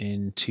assessment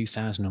in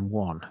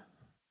 2001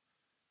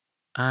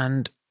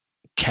 and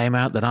came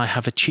out that I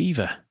have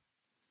achiever.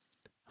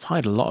 I've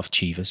hired a lot of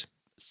achievers.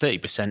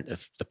 30%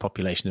 of the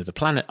population of the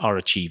planet are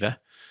achiever.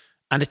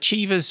 And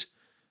achievers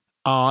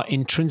are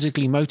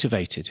intrinsically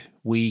motivated.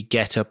 We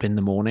get up in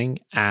the morning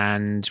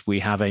and we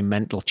have a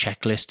mental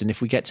checklist. And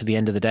if we get to the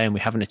end of the day and we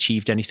haven't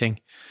achieved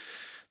anything,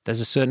 there's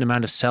a certain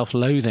amount of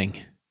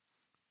self-loathing.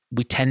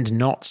 We tend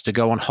not to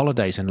go on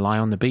holidays and lie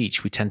on the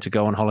beach. We tend to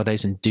go on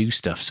holidays and do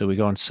stuff. So we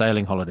go on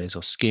sailing holidays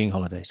or skiing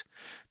holidays.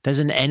 There's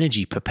an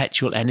energy,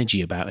 perpetual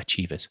energy about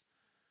achievers.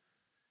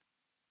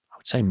 I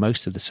would say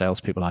most of the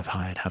salespeople I've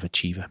hired have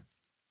achiever.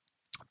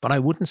 But I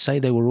wouldn't say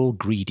they were all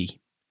greedy.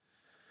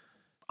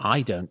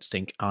 I don't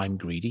think I'm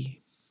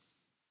greedy.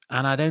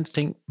 And I don't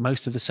think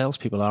most of the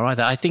salespeople are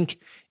either. I think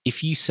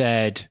if you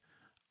said,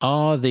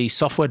 are the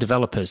software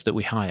developers that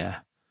we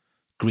hire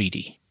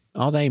greedy?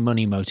 Are they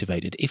money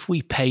motivated? If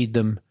we paid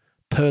them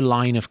per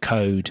line of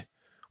code,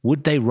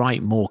 would they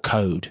write more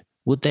code?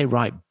 Would they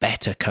write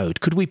better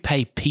code? Could we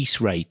pay piece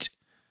rate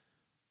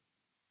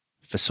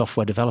for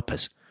software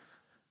developers?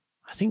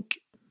 I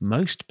think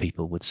most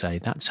people would say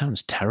that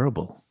sounds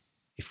terrible.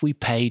 If we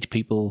paid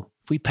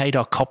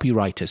our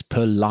copywriters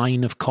per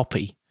line of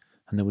copy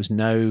and there was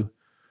no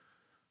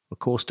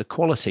recourse to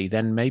quality,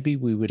 then maybe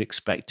we would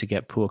expect to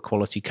get poor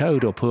quality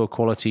code or poor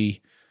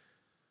quality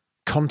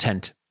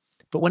content.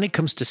 But when it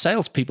comes to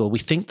salespeople, we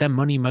think they're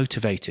money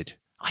motivated.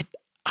 I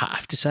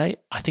have to say,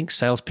 I think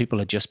salespeople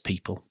are just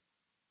people.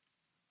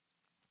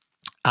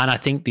 And I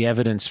think the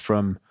evidence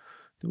from,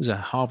 there was a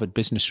Harvard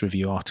Business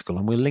Review article,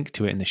 and we'll link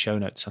to it in the show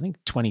notes, I think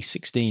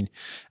 2016,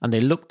 and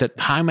they looked at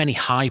how many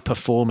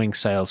high-performing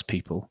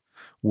salespeople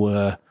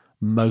were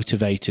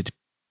motivated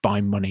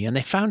by money, and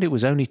they found it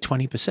was only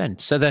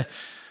 20%. So the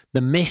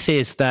myth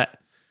is that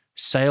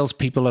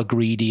salespeople are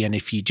greedy, and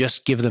if you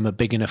just give them a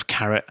big enough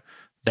carrot,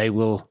 they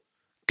will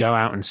go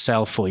out and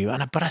sell for you.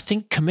 But I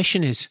think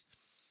commission is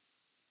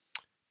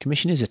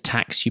a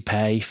tax you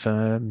pay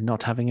for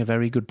not having a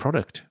very good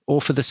product, or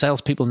for the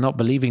salespeople not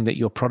believing that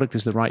your product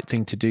is the right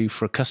thing to do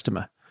for a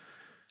customer.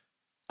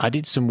 I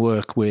did some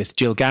work with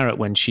Jill Garrett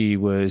when she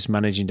was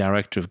managing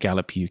director of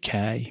Gallup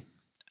UK.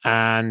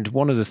 And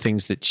one of the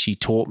things that she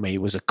taught me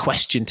was a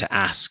question to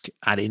ask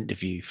at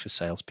interview for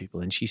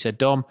salespeople. And she said,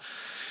 Dom,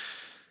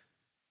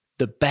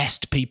 the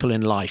best people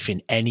in life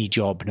in any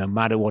job, no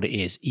matter what it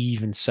is,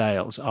 even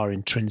sales, are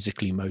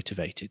intrinsically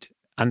motivated.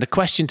 And the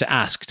question to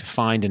ask to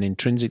find an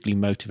intrinsically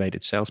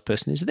motivated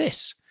salesperson is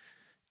this: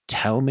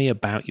 tell me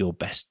about your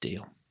best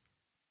deal.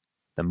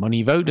 The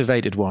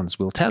money-motivated ones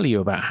will tell you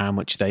about how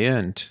much they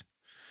earned.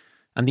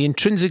 And the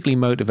intrinsically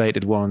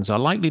motivated ones are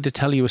likely to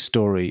tell you a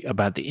story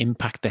about the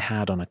impact they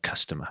had on a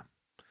customer.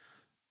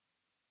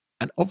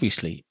 And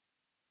obviously,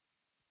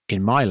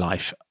 in my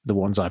life, the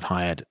ones I've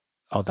hired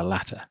are the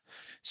latter.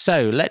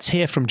 So let's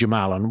hear from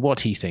Jamal on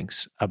what he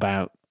thinks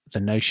about the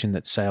notion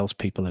that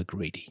salespeople are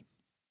greedy.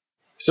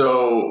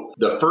 So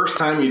the first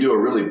time you do a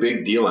really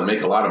big deal and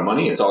make a lot of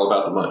money, it's all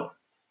about the money.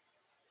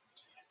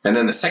 And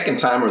then the second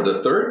time or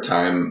the third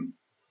time,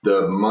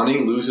 the money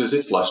loses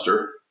its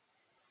luster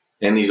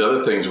and these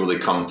other things really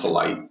come to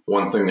light.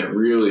 One thing that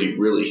really,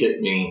 really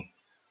hit me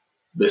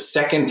the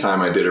second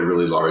time I did a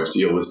really large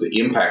deal was the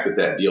impact that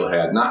that deal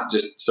had. Not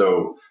just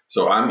so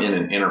I'm in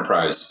an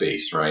enterprise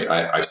space, right?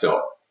 I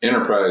sell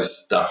enterprise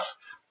stuff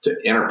to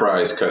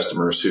enterprise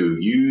customers who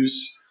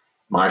use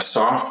my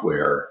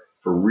software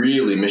for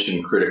really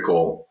mission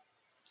critical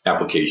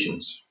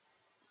applications.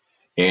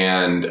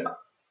 And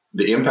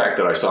the impact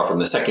that I saw from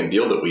the second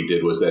deal that we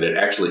did was that it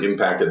actually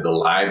impacted the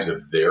lives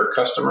of their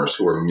customers,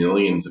 who are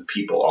millions of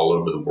people all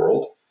over the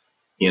world,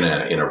 in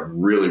a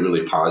really,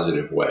 really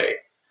positive way.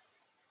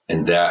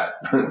 And that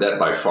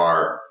by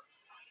far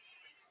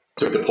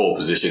took the pole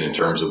position in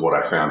terms of what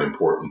I found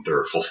important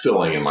or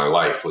fulfilling in my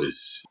life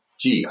was,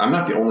 gee, I'm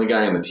not the only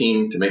guy on the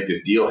team to make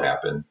this deal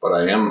happen, but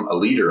I am a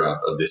leader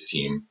of this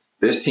team.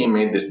 This team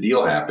made this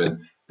deal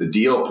happen. The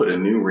deal put a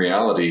new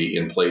reality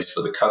in place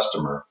for the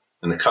customer,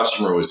 and the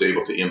customer was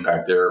able to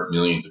impact their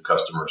millions of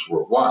customers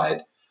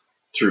worldwide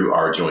through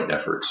our joint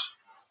efforts.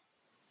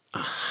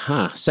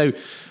 Aha. So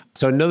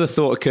another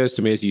thought occurs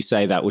to me as you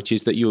say that, which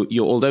is that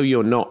you're although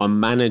you're not a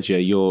manager,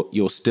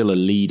 you're still a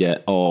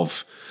leader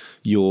of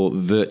your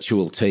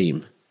virtual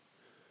team.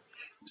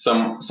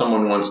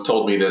 Someone once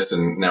told me this,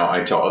 and now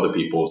I tell other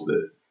people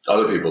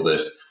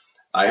this.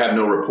 I have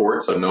no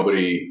reports, so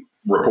nobody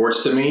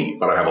reports to me,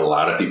 but I have a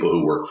lot of people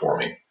who work for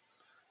me.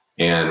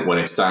 And when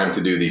it's time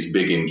to do these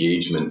big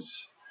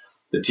engagements,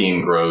 the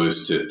team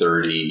grows to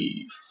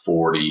 30,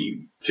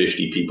 40,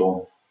 50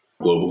 people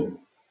globally.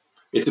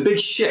 It's a big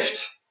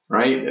shift,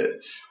 right?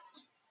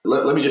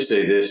 Let me just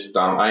say this,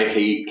 Dom. I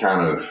hate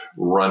kind of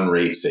run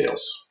rate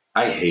sales.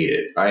 I hate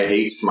it. I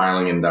hate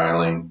smiling and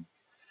dialing.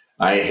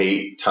 I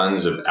hate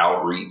tons of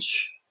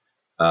outreach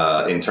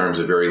in terms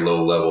of very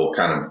low level,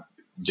 kind of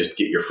just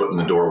get your foot in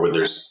the door where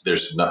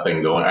there's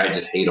nothing going. I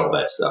just hate all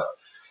that stuff.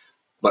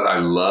 But I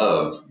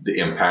love the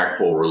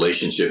impactful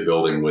relationship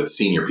building with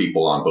senior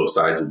people on both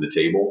sides of the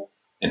table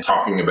and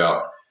talking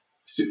about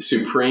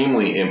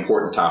supremely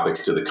important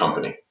topics to the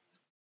company.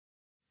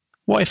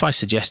 What if I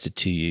suggested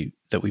to you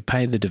that we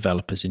pay the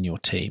developers in your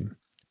team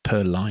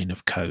per line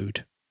of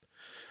code?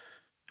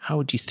 How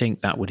would you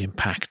think that would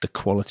impact the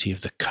quality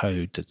of the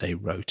code that they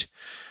wrote?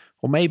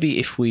 Or maybe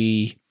if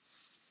we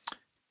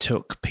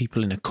took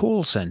people in a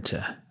call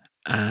center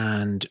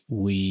and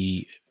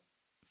we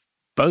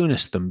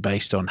bonus them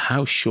based on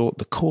how short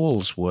the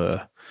calls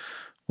were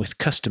with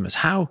customers,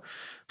 how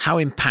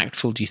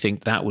impactful do you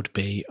think that would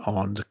be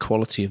on the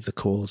quality of the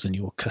calls and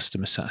your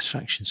customer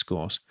satisfaction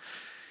scores?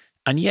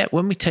 And yet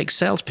when we take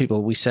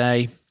salespeople, we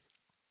say,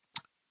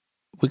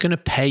 we're going to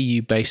pay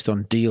you based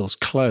on deals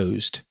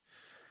closed.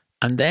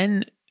 And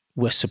then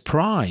we're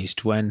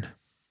surprised when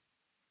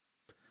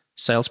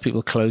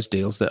salespeople close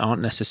deals that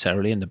aren't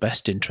necessarily in the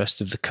best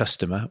interest of the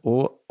customer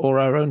or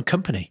our own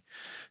company.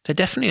 They're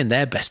definitely in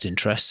their best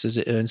interests as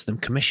it earns them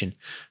commission.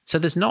 So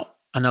there's not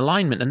an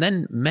alignment. And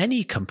then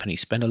many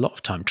companies spend a lot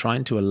of time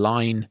trying to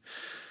align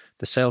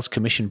the sales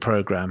commission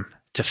program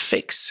to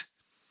fix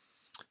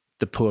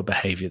the poor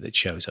behavior that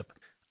shows up.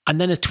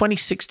 And then a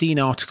 2016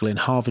 article in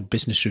Harvard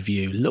Business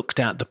Review looked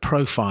at the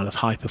profile of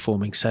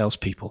high-performing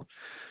salespeople.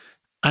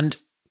 And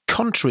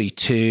contrary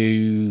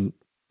to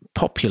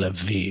popular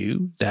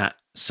view that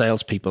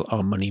salespeople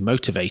are money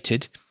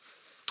motivated,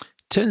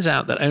 turns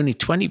out that only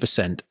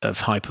 20%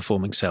 of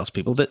high-performing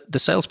salespeople, that the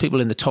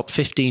salespeople in the top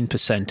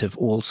 15% of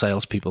all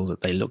salespeople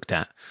that they looked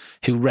at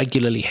who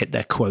regularly hit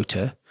their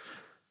quota,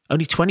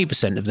 only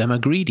 20% of them are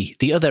greedy.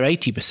 The other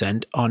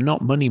 80% are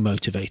not money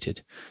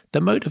motivated.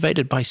 They're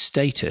motivated by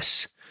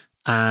status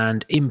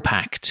and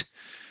impact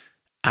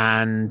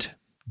and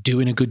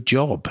doing a good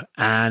job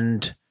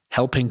and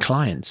helping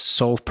clients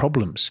solve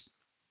problems.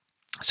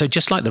 So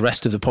just like the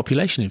rest of the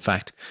population, in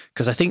fact,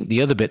 because I think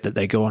the other bit that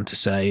they go on to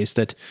say is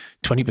that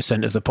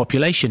 20% of the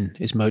population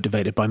is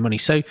motivated by money.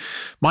 So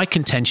my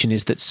contention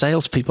is that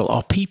salespeople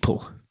are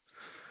people,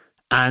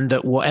 and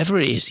that whatever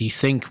it is you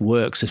think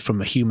works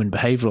from a human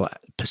behavioral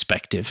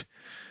perspective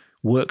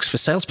works for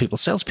salespeople.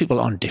 Salespeople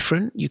aren't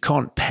different. You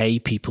can't pay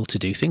people to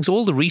do things.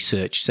 All the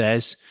research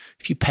says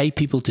if you pay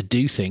people to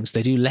do things,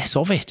 they do less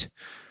of it.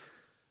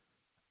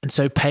 And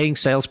so paying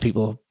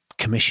salespeople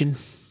commission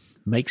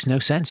makes no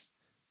sense.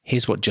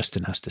 Here's what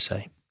Justin has to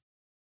say.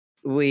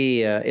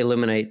 We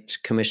eliminate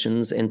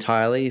commissions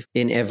entirely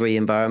in every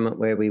environment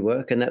where we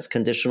work, and that's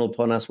conditional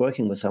upon us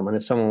working with someone.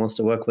 If someone wants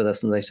to work with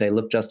us and they say,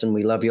 look, Justin,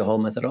 we love your whole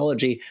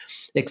methodology,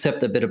 except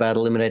the bit about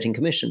eliminating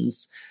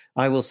commissions,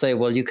 I will say,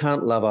 well, you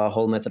can't love our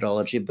whole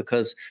methodology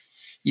because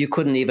you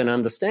couldn't even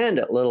understand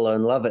it, let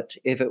alone love it,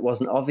 if it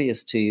wasn't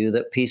obvious to you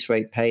that piece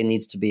rate pay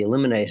needs to be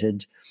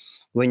eliminated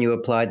when you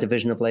apply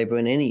division of labor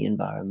in any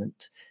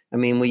environment. I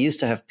mean, we used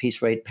to have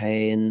piece rate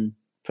pay in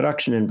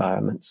production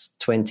environments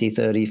 20,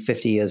 30,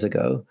 50 years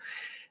ago,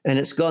 and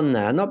it's gone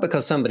now, not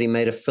because somebody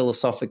made a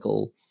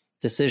philosophical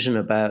decision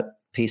about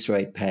piece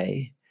rate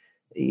pay.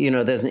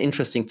 There's an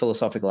interesting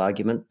philosophical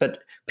argument, but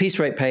piece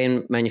rate pay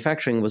in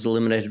manufacturing was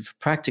eliminated for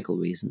practical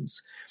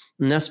reasons.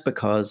 And that's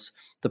because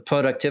the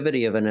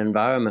productivity of an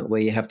environment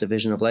where you have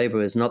division of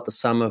labor is not the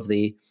sum of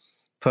the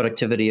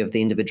productivity of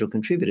the individual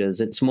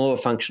contributors. It's more a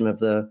function of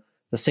the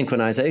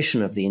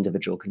synchronization of the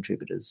individual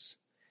contributors,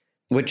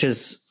 which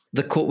is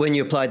when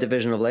you apply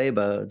division of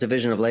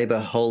labor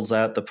holds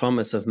out the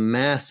promise of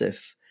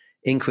massive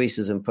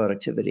increases in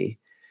productivity.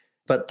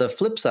 But the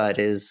flip side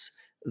is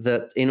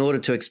that in order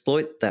to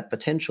exploit that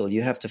potential,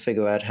 you have to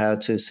figure out how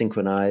to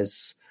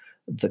synchronize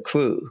the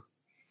crew,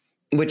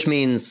 which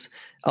means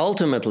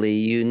ultimately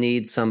you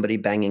need somebody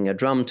banging a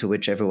drum to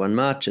which everyone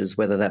marches,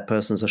 whether that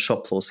person's a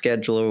shop floor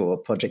scheduler or a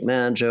project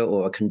manager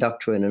or a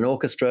conductor in an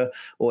orchestra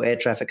or air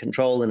traffic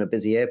control in a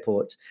busy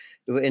airport.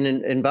 In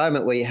an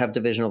environment where you have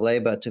division of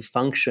labor to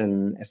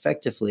function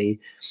effectively,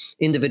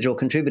 individual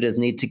contributors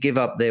need to give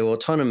up their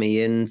autonomy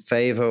in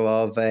favor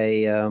of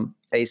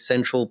a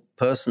central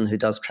person who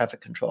does traffic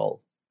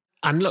control.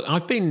 And look,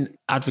 I've been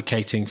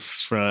advocating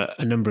for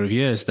a number of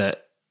years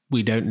that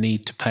we don't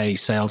need to pay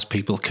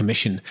salespeople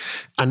commission.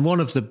 And one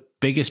of the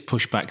biggest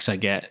pushbacks I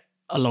get,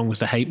 along with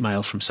the hate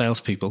mail from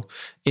salespeople,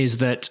 is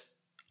that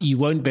you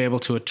won't be able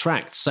to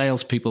attract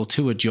salespeople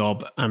to a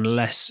job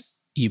unless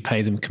you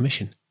pay them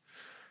commission.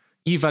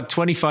 You've had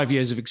 25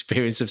 years of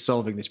experience of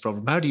solving this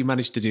problem. How do you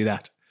manage to do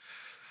that?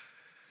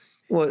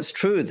 Well, it's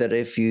true that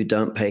if you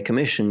don't pay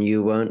commission,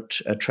 you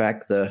won't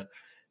attract the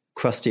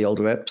crusty old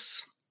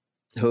reps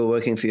who are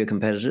working for your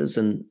competitors,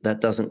 and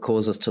that doesn't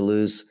cause us to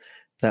lose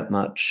that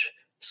much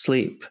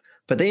sleep.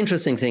 But the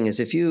interesting thing is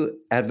if you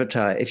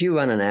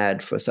run an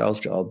ad for a sales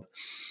job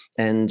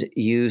and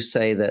you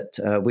say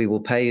that we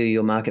will pay you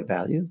your market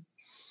value,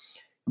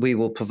 we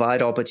will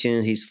provide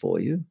opportunities for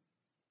you.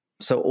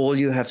 So all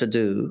you have to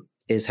do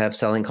is have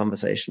selling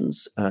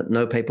conversations,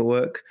 no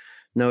paperwork,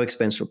 no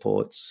expense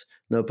reports,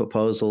 no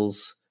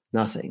proposals,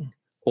 nothing.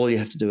 All you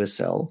have to do is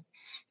sell.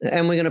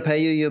 And we're going to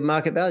pay you your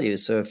market value.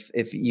 So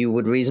if you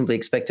would reasonably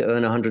expect to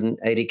earn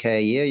 $180K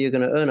a year, you're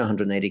going to earn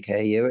 $180K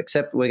a year,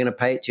 except we're going to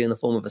pay it to you in the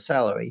form of a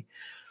salary,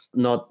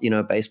 not,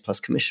 base plus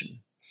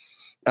commission.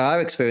 Our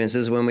experience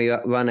is when we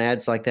run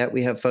ads like that,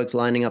 we have folks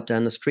lining up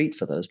down the street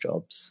for those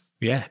jobs.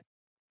 Yeah.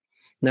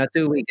 Now,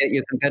 do we get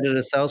your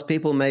competitor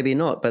salespeople? Maybe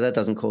not, but that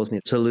doesn't cause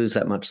me to lose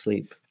that much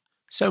sleep.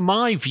 So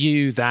my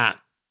view that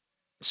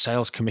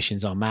sales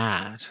commissions are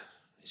mad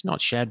is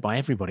not shared by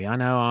everybody. I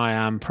know I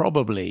am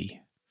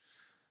probably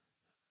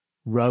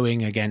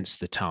rowing against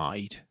the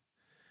tide.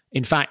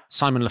 In fact,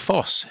 Simon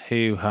LaFosse,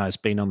 who has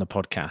been on the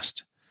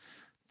podcast,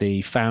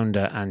 the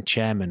founder and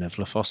chairman of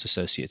LaFosse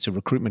Associates, a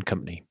recruitment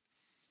company,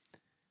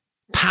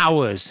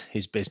 powers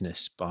his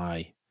business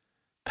by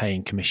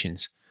paying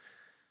commissions.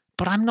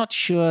 But I'm not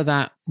sure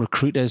that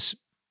recruiters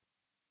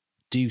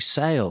do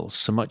sales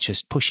so much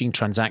as pushing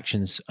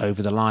transactions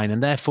over the line,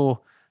 and therefore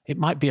it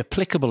might be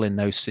applicable in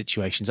those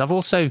situations. I've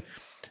also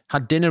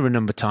had dinner a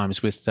number of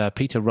times with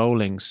Peter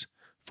Rawlings,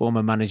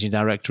 former managing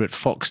director at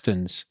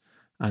Foxtons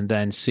and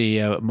then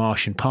CEO at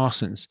Marsh and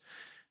Parsons.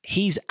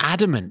 He's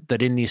adamant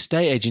that in the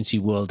estate agency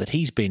world that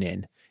he's been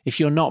in, if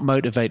you're not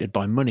motivated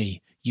by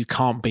money, you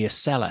can't be a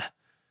seller.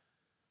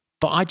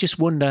 But I just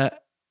wonder,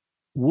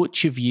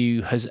 which of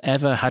you has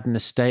ever had an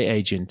estate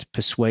agent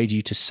persuade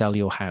you to sell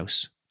your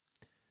house?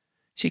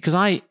 See, because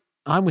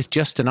I'm with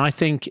Justin. I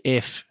think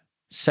if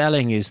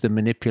selling is the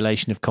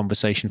manipulation of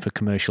conversation for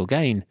commercial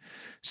gain,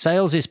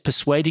 sales is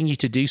persuading you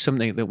to do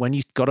something that when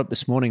you got up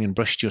this morning and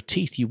brushed your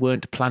teeth, you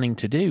weren't planning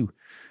to do.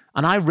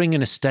 And I ring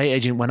an estate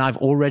agent when I've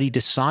already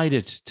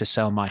decided to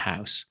sell my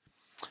house.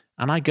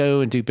 And I go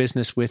and do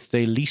business with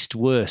the least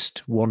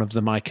worst one of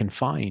them I can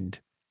find.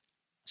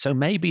 So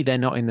maybe they're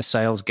not in the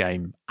sales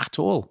game at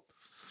all.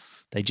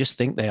 They just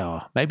think they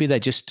are. Maybe they're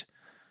just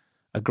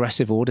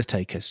aggressive order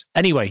takers.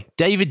 Anyway,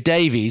 David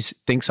Davies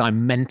thinks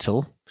I'm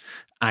mental,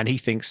 and he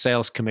thinks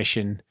sales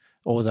commission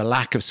or the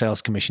lack of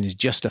sales commission is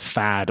just a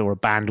fad or a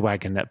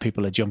bandwagon that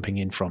people are jumping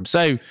in from.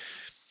 So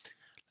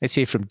let's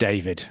hear from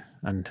David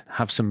and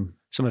have some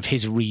of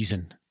his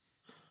reason.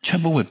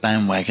 Trouble with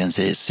bandwagons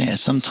is,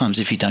 sometimes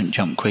if you don't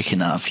jump quick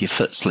enough, your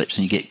foot slips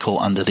and you get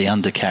caught under the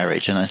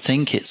undercarriage. And I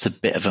think it's a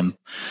bit of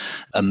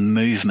a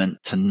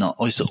movement to not,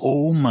 it's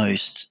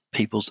almost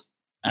people's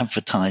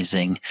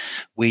advertising,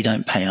 we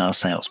don't pay our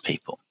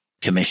salespeople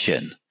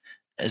commission.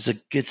 As a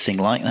good thing,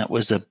 like that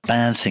was a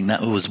bad thing.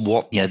 That was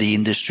what the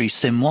industry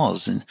sin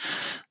was. And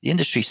the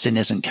industry sin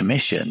isn't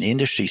commission. The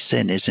industry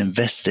sin is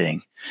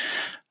investing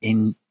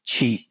in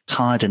cheap,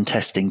 tired and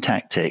testing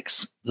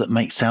tactics that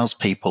make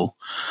salespeople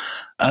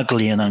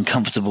ugly and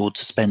uncomfortable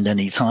to spend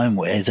any time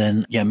with,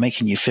 and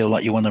making you feel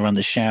like you want to run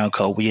the shower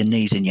cold with your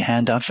knees in your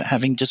hand after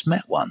having just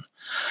met one.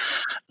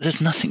 There's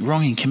nothing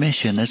wrong in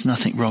commission. There's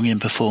nothing wrong in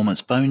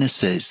performance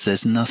bonuses.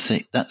 There's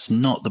nothing, that's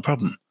not the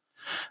problem.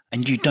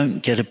 And you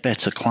don't get a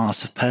better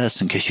class of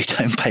person because you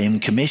don't pay them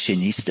commission.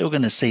 You're still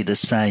going to see the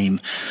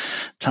same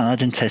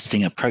tired and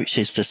testing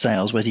approaches to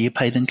sales, whether you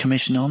pay them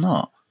commission or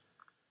not.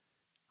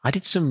 I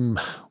did some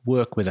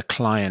work with a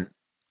client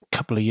a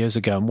couple of years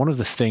ago, and one of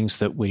the things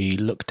that we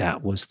looked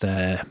at was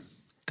their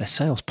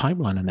sales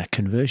pipeline and their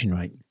conversion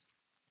rate.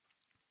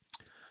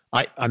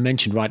 I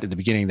mentioned right at the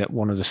beginning that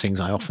one of the things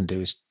I often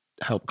do is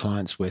help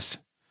clients with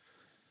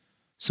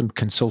some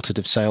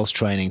consultative sales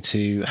training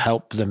to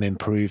help them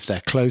improve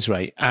their close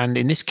rate. And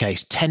in this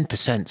case,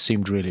 10%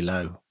 seemed really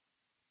low.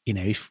 You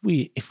know, if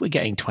we're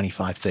getting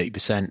 25,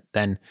 30%,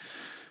 then,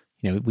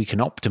 you know, we can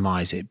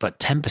optimize it, but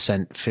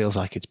 10% feels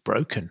like it's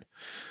broken.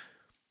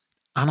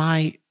 And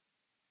I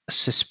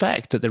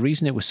suspect that the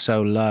reason it was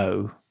so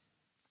low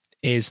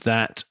is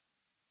that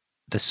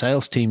the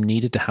sales team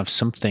needed to have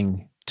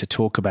something to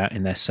talk about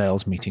in their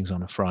sales meetings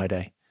on a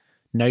Friday.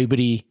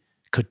 Nobody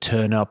could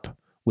turn up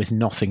with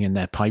nothing in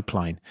their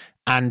pipeline.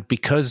 And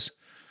because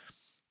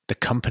the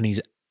company's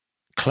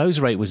close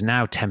rate was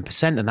now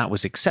 10% and that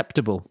was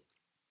acceptable,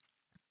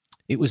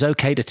 it was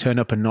okay to turn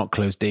up and not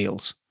close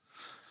deals.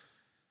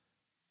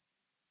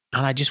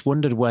 And I just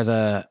wondered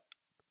whether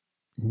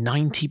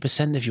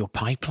 90% of your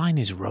pipeline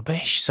is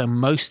rubbish. So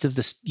most of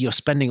this, you're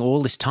spending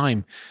all this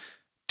time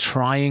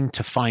trying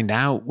to find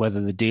out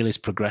whether the deal is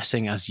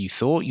progressing as you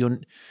thought.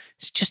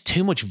 It's just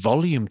too much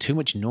volume, too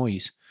much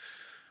noise.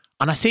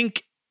 And I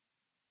think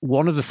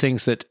one of the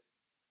things that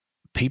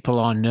people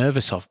are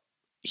nervous of,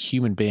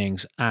 human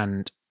beings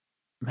and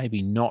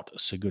maybe not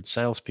so good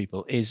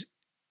salespeople, is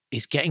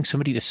getting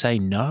somebody to say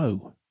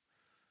no.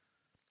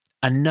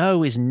 A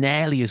no is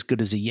nearly as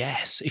good as a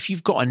yes. If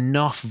you've got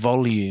enough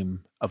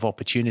volume of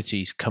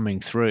opportunities coming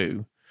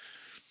through,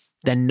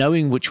 then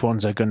knowing which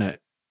ones are going to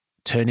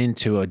turn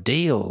into a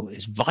deal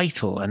is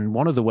vital. And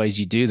one of the ways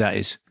you do that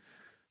is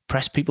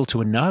press people to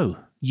a no.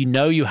 You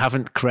know you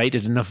haven't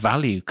created enough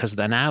value because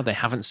they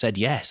haven't said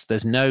yes.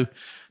 There's no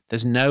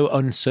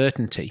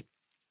uncertainty.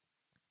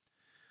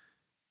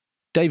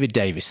 David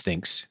Davis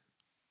thinks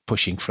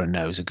pushing for a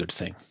no is a good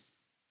thing.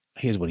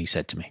 Here's what he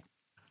said to me.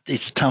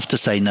 It's tough to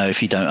say no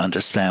if you don't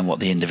understand what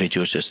the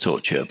individual's just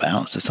talked to you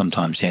about. So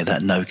sometimes,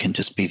 that no can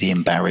just be the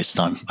embarrassed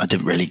I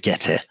didn't really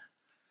get it.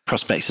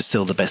 Prospects are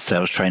still the best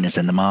sales trainers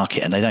in the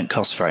market, and they don't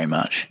cost very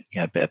much.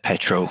 A bit of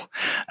petrol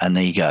and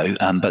there you go,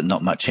 but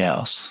not much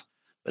else.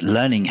 But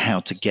learning how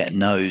to get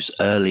no's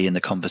early in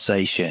the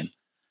conversation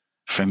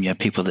from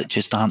people that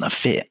just aren't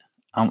fit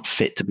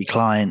to be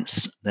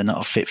clients. They're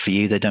not a fit for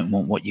you. They don't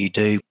want what you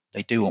do.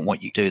 They do want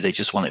what you do. They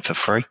just want it for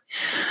free.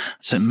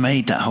 So it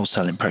made that whole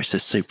selling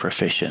process super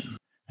efficient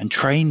and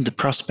trained the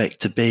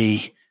prospect to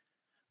be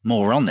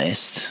more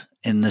honest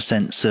in the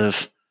sense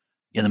of,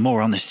 the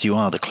more honest you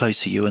are, the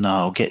closer you and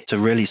I will get to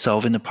really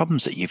solving the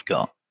problems that you've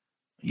got.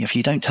 If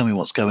you don't tell me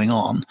what's going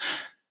on,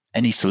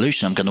 any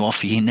solution I'm going to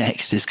offer you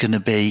next is going to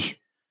be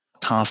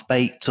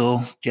half-baked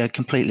or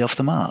completely off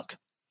the mark.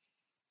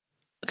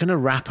 I'm going to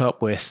wrap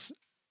up with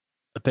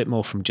a bit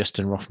more from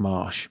Justin Roff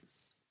Marsh.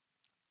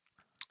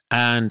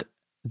 And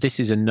this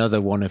is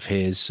another one of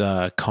his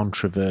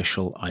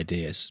controversial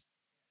ideas.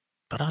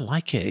 But I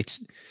like it.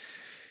 It's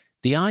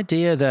the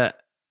idea that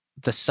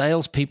the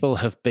salespeople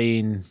have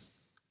been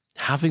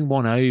having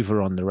one over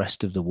on the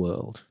rest of the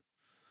world.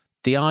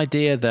 The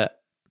idea that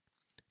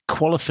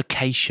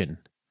qualification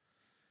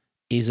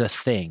is a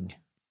thing,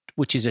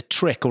 which is a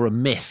trick or a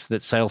myth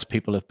that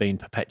salespeople have been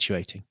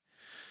perpetuating.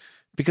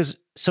 Because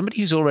somebody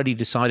who's already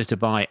decided to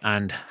buy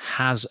and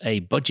has a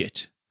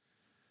budget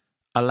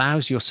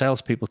allows your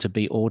salespeople to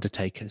be order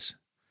takers.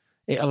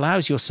 It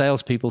allows your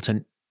salespeople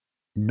to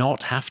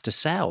not have to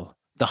sell.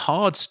 The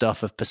hard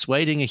stuff of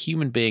persuading a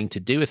human being to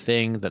do a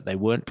thing that they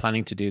weren't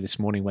planning to do this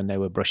morning when they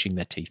were brushing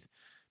their teeth,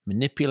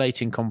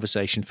 manipulating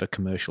conversation for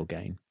commercial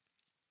gain.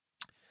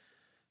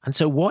 And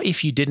so what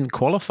if you didn't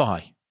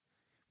qualify?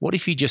 What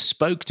if you just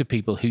spoke to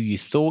people who you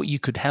thought you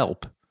could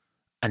help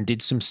and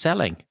did some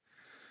selling?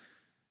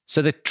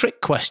 So the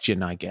trick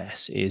question, I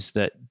guess, is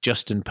that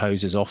Justin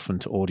poses often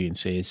to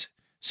audiences.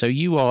 So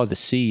you are the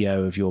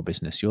CEO of your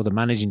business. You're the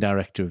managing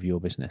director of your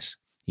business.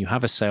 You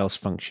have a sales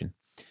function.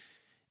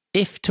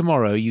 If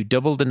tomorrow you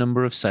double the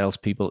number of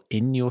salespeople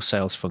in your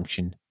sales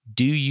function,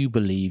 do you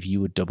believe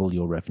you would double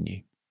your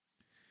revenue?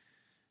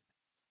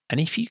 And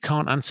if you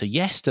can't answer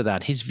yes to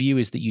that, his view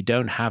is that you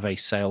don't have a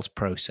sales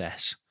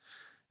process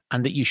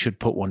and that you should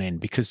put one in,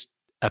 because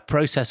a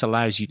process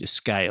allows you to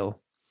scale,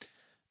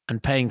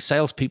 and paying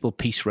salespeople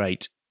piece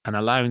rate and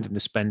allowing them to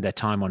spend their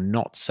time on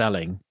not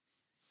selling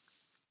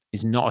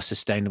is not a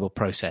sustainable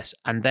process.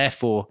 And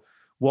therefore,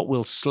 what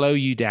will slow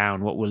you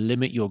down, what will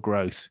limit your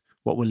growth,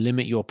 what will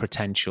limit your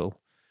potential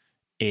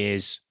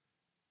is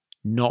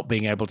not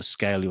being able to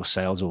scale your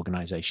sales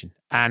organization.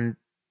 And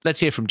let's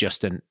hear from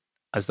Justin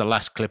as the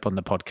last clip on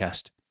the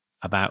podcast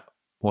about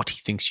what he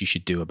thinks you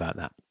should do about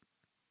that.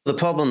 The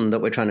problem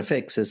that we're trying to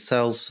fix is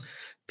sales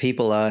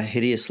people are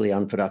hideously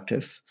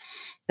unproductive.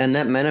 And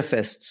that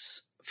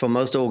manifests for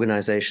most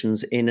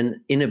organizations in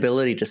an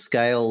inability to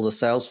scale the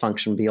sales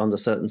function beyond a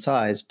certain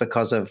size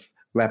because of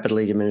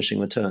rapidly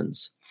diminishing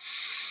returns.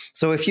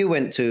 So if you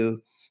went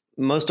to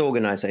most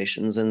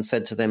organizations and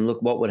said to them,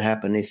 look, what would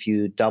happen if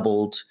you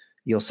doubled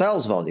your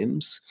sales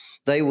volumes?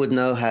 They would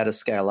know how to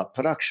scale up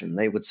production.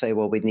 They would say,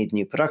 well, we'd need a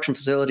new production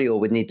facility, or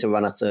we'd need to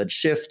run a third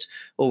shift,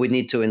 or we'd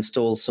need to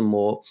install some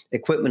more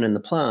equipment in the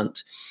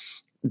plant.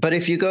 But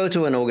if you go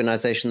to an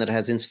organization that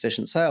has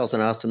insufficient sales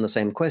and ask them the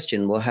same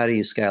question, well, how do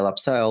you scale up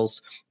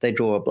sales? They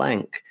draw a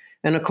blank.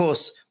 And of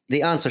course,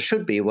 the answer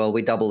should be, well,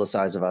 we double the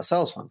size of our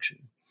sales function.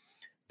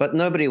 But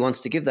nobody wants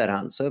to give that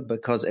answer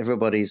because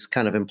everybody's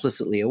kind of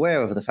implicitly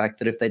aware of the fact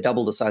that if they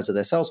double the size of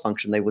their sales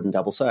function, they wouldn't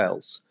double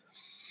sales.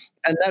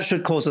 And that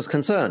should cause us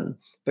concern,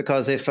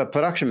 because if a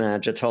production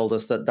manager told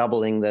us that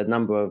doubling the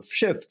number of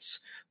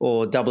shifts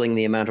or doubling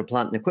the amount of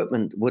plant and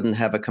equipment wouldn't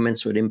have a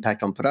commensurate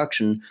impact on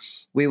production,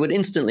 we would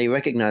instantly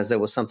recognize there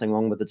was something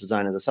wrong with the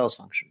design of the sales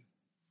function.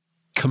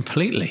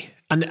 Completely.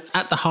 And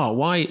at the heart,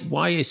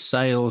 why is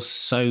sales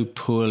so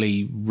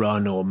poorly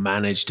run or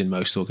managed in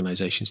most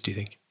organizations, do you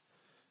think?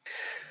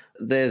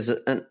 There's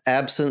an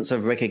absence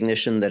of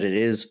recognition that it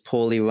is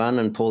poorly run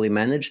and poorly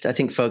managed. I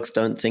think folks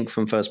don't think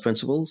from first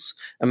principles.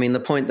 I mean, the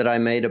point that I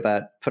made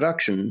about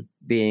production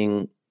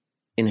being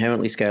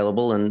inherently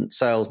scalable and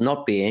sales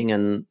not being,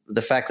 and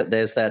the fact that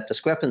there's that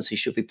discrepancy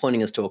should be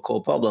pointing us to a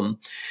core problem,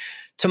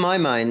 to my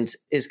mind,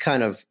 is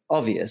kind of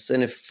obvious.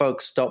 And if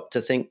folks stop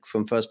to think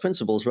from first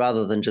principles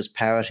rather than just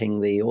parroting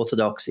the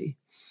orthodoxy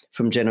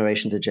from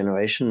generation to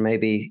generation,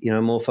 maybe,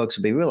 more folks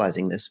would be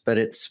realizing this. But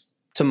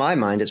to my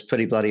mind, it's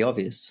pretty bloody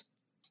obvious.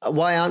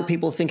 Why aren't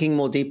people thinking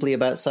more deeply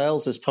about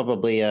sales is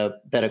probably a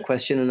better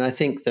question. And I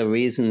think the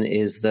reason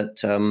is that,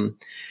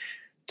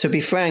 to be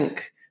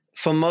frank,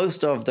 for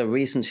most of the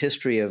recent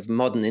history of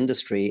modern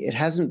industry, it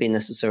hasn't been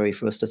necessary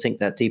for us to think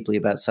that deeply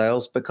about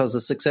sales because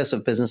the success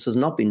of business has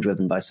not been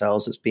driven by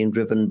sales. It's been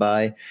driven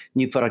by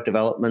new product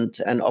development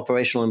and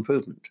operational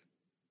improvement.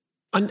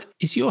 And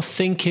is your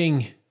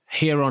thinking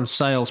here on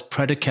sales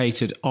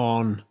predicated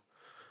on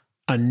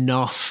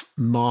enough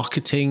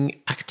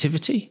marketing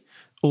activity?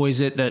 Or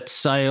is it that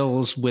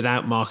sales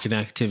without marketing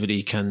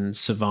activity can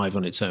survive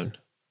on its own?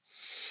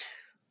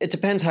 It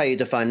depends how you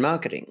define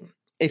marketing.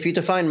 If you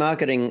define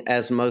marketing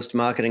as most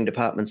marketing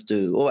departments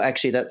do, or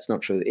actually that's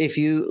not true. If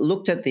you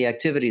looked at the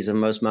activities of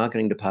most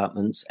marketing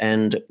departments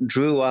and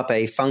drew up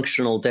a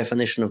functional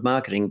definition of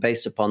marketing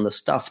based upon the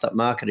stuff that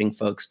marketing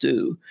folks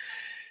do,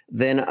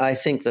 then I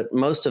think that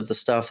most of the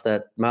stuff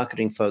that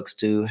marketing folks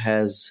do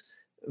has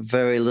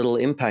very little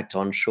impact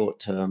on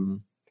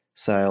short-term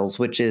sales,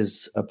 which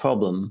is a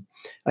problem.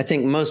 I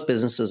think most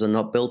businesses are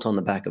not built on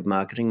the back of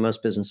marketing.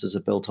 Most businesses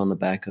are built on the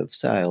back of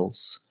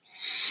sales.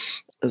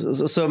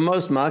 So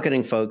most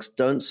marketing folks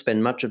don't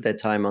spend much of their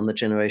time on the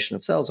generation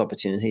of sales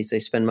opportunities. They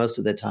spend most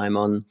of their time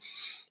on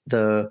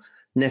the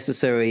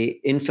necessary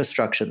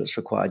infrastructure that's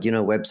required,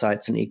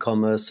 websites and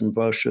e-commerce and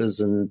brochures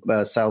and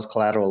sales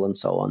collateral and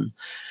so on.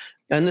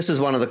 And this is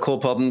one of the core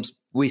problems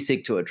we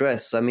seek to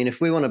address. I mean,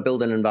 if we want to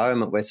build an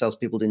environment where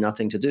salespeople do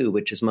nothing to do,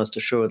 which is most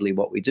assuredly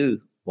what we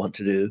do want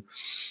to do,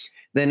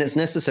 then it's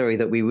necessary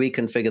that we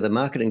reconfigure the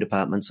marketing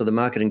department so the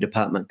marketing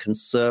department can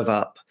serve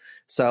up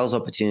sales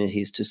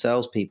opportunities to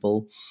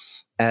salespeople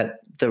at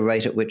the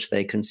rate at which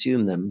they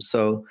consume them.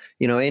 So,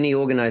 any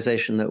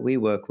organization that we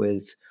work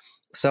with,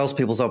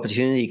 salespeople's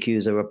opportunity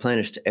queues are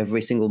replenished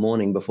every single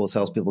morning before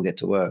salespeople get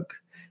to work.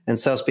 And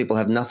salespeople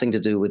have nothing to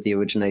do with the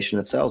origination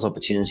of sales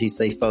opportunities.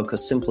 They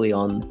focus simply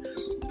on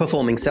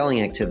performing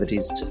selling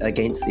activities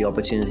against the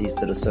opportunities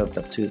that are served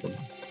up to them.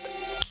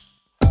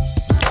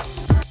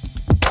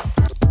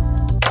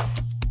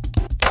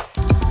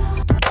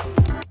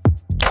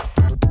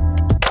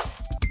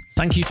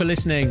 Thank you for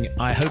listening.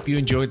 I hope you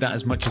enjoyed that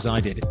as much as I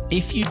did.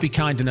 If you'd be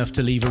kind enough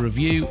to leave a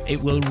review, it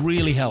will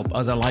really help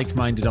other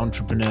like-minded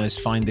entrepreneurs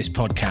find this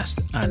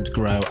podcast and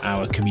grow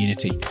our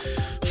community.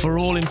 For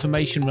all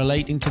information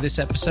relating to this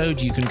episode,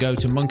 you can go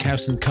to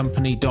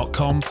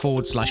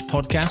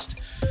monkhouseandcompany.com/podcast,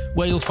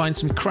 where you'll find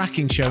some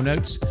cracking show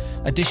notes,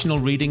 additional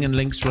reading and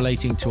links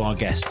relating to our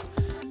guest.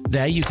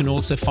 There you can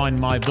also find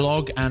my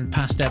blog and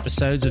past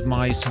episodes of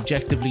my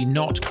subjectively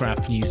not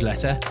crap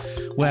newsletter,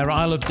 where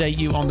I'll update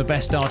you on the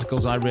best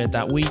articles I read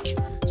that week,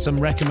 some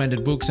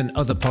recommended books and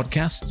other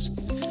podcasts.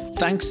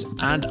 Thanks,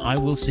 and I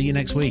will see you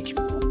next week.